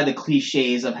doesn't go by the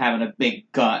cliches of having a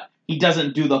big gut. He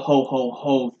doesn't do the ho ho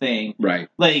ho thing. Right.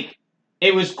 Like,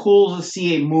 it was cool to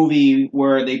see a movie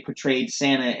where they portrayed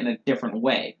Santa in a different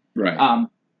way. Right.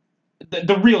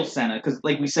 The real Santa, because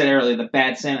like we said earlier, the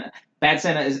bad Santa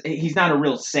he's not a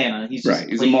real Santa. He's just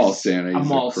he's a mall Santa. He's a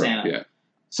mall Santa. Yeah.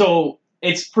 So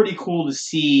it's pretty cool to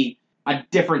see a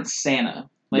different Santa.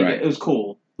 Like, it was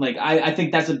cool. Like, I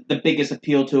think that's the biggest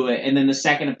appeal to it. And then the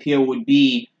second appeal would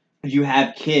be if you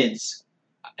have kids.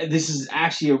 This is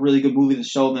actually a really good movie to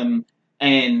show them.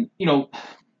 And,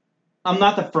 I'm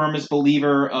not the firmest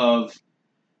believer of...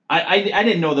 I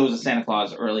didn't know there was a Santa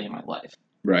Claus early in my life.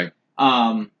 Right.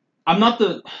 I'm not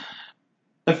the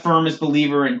firmest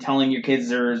believer in telling your kids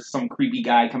there's some creepy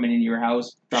guy coming into your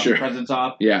house, dropping presents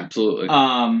off. Yeah, absolutely.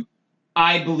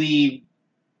 I believe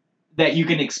that you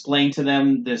can explain to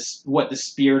them what the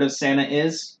spirit of Santa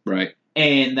is. Right.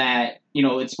 And that,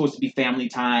 it's supposed to be family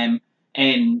time.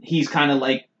 And he's kind of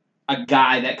like a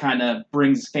guy that kind of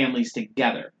brings families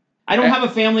together. I don't have a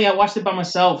family. I watched it by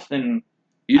myself, and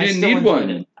you didn't need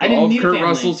one. I didn't need Kurt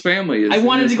Russell's family. I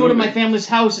wanted to go to my family's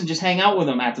house and just hang out with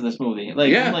them after this movie.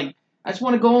 Like, I'm like, I just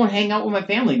want to go and hang out with my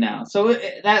family now. So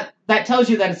that tells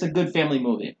you that it's a good family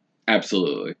movie.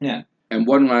 Absolutely. Yeah. And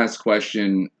one last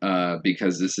question,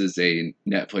 because this is a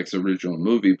Netflix original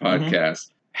movie podcast.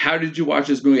 how did you watch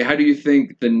this movie? How do you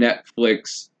think the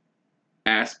Netflix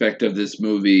aspect of this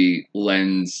movie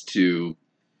lends to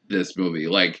this movie?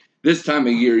 Like, this time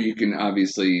of year, you can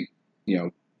obviously,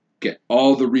 get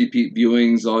all the repeat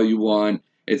viewings all you want.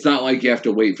 It's not like you have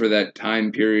to wait for that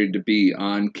time period to be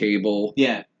on cable.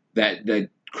 Yeah. That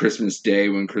Christmas Day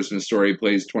when Christmas Story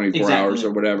plays 24 Exactly. hours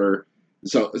or whatever.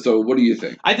 So what do you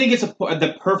think? I think it's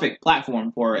the perfect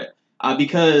platform for it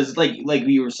because, like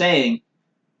we were saying,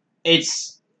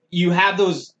 you have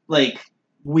those like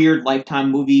weird Lifetime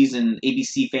movies and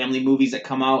ABC Family movies that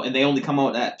come out, and they only come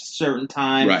out at a certain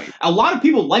time. Right. A lot of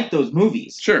people like those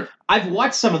movies. Sure. I've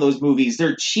watched some of those movies.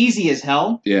 They're cheesy as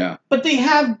hell. Yeah. But they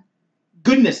have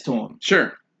goodness to them.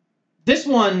 Sure. This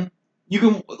one, you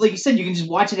can, like you said, you can just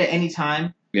watch it at any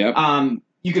time. Yep.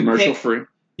 You can Commercial free.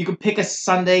 You can pick a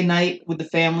Sunday night with the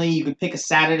family. You can pick a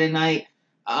Saturday night.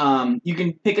 You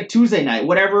can pick a Tuesday night.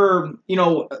 Whatever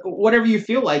you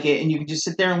feel like it, and you can just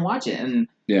sit there and watch it. And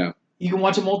yeah, you can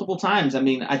watch it multiple times. I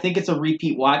mean, I think it's a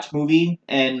repeat watch movie,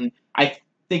 and I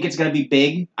think it's going to be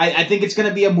big. I think it's going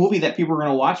to be a movie that people are going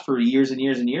to watch for years and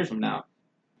years and years from now.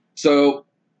 So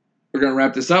we're going to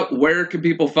wrap this up. Where can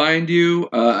people find you?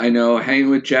 I know Hanging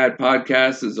with Chad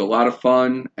podcast is a lot of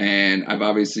fun, and I've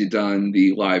obviously done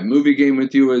the live movie game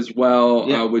with you as well,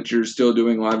 Yep. which you're still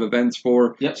doing live events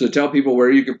for. Yep. So tell people where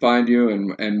you can find you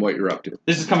and what you're up to.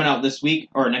 This is coming out this week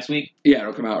or next week. Yeah,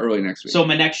 it'll come out early next week. So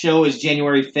my next show is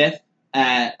January 5th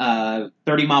at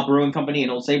 30 Mile Brewing Company in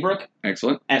Old Saybrook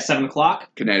Excellent. at 7 o'clock.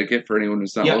 Connecticut, for anyone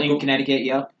who's not Yep, local. in Connecticut,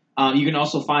 yep. You can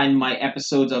also find my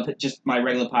episodes of just my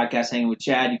regular podcast, Hanging with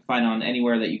Chad. You can find it on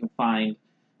anywhere that you can find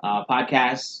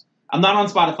podcasts. I'm not on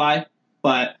Spotify,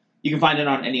 but you can find it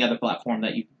on any other platform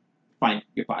that you find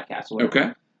your podcast. Or whatever.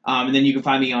 Okay. And then you can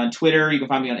find me on Twitter, you can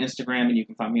find me on Instagram, and you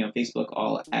can find me on Facebook,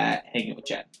 all at Hanging with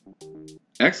Chad.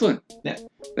 Excellent. Yeah.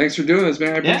 Thanks for doing this, man.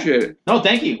 I Yeah. appreciate it. No,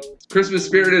 thank you. Christmas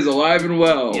spirit is alive and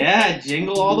well. Yeah,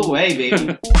 jingle all the way,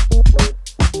 baby.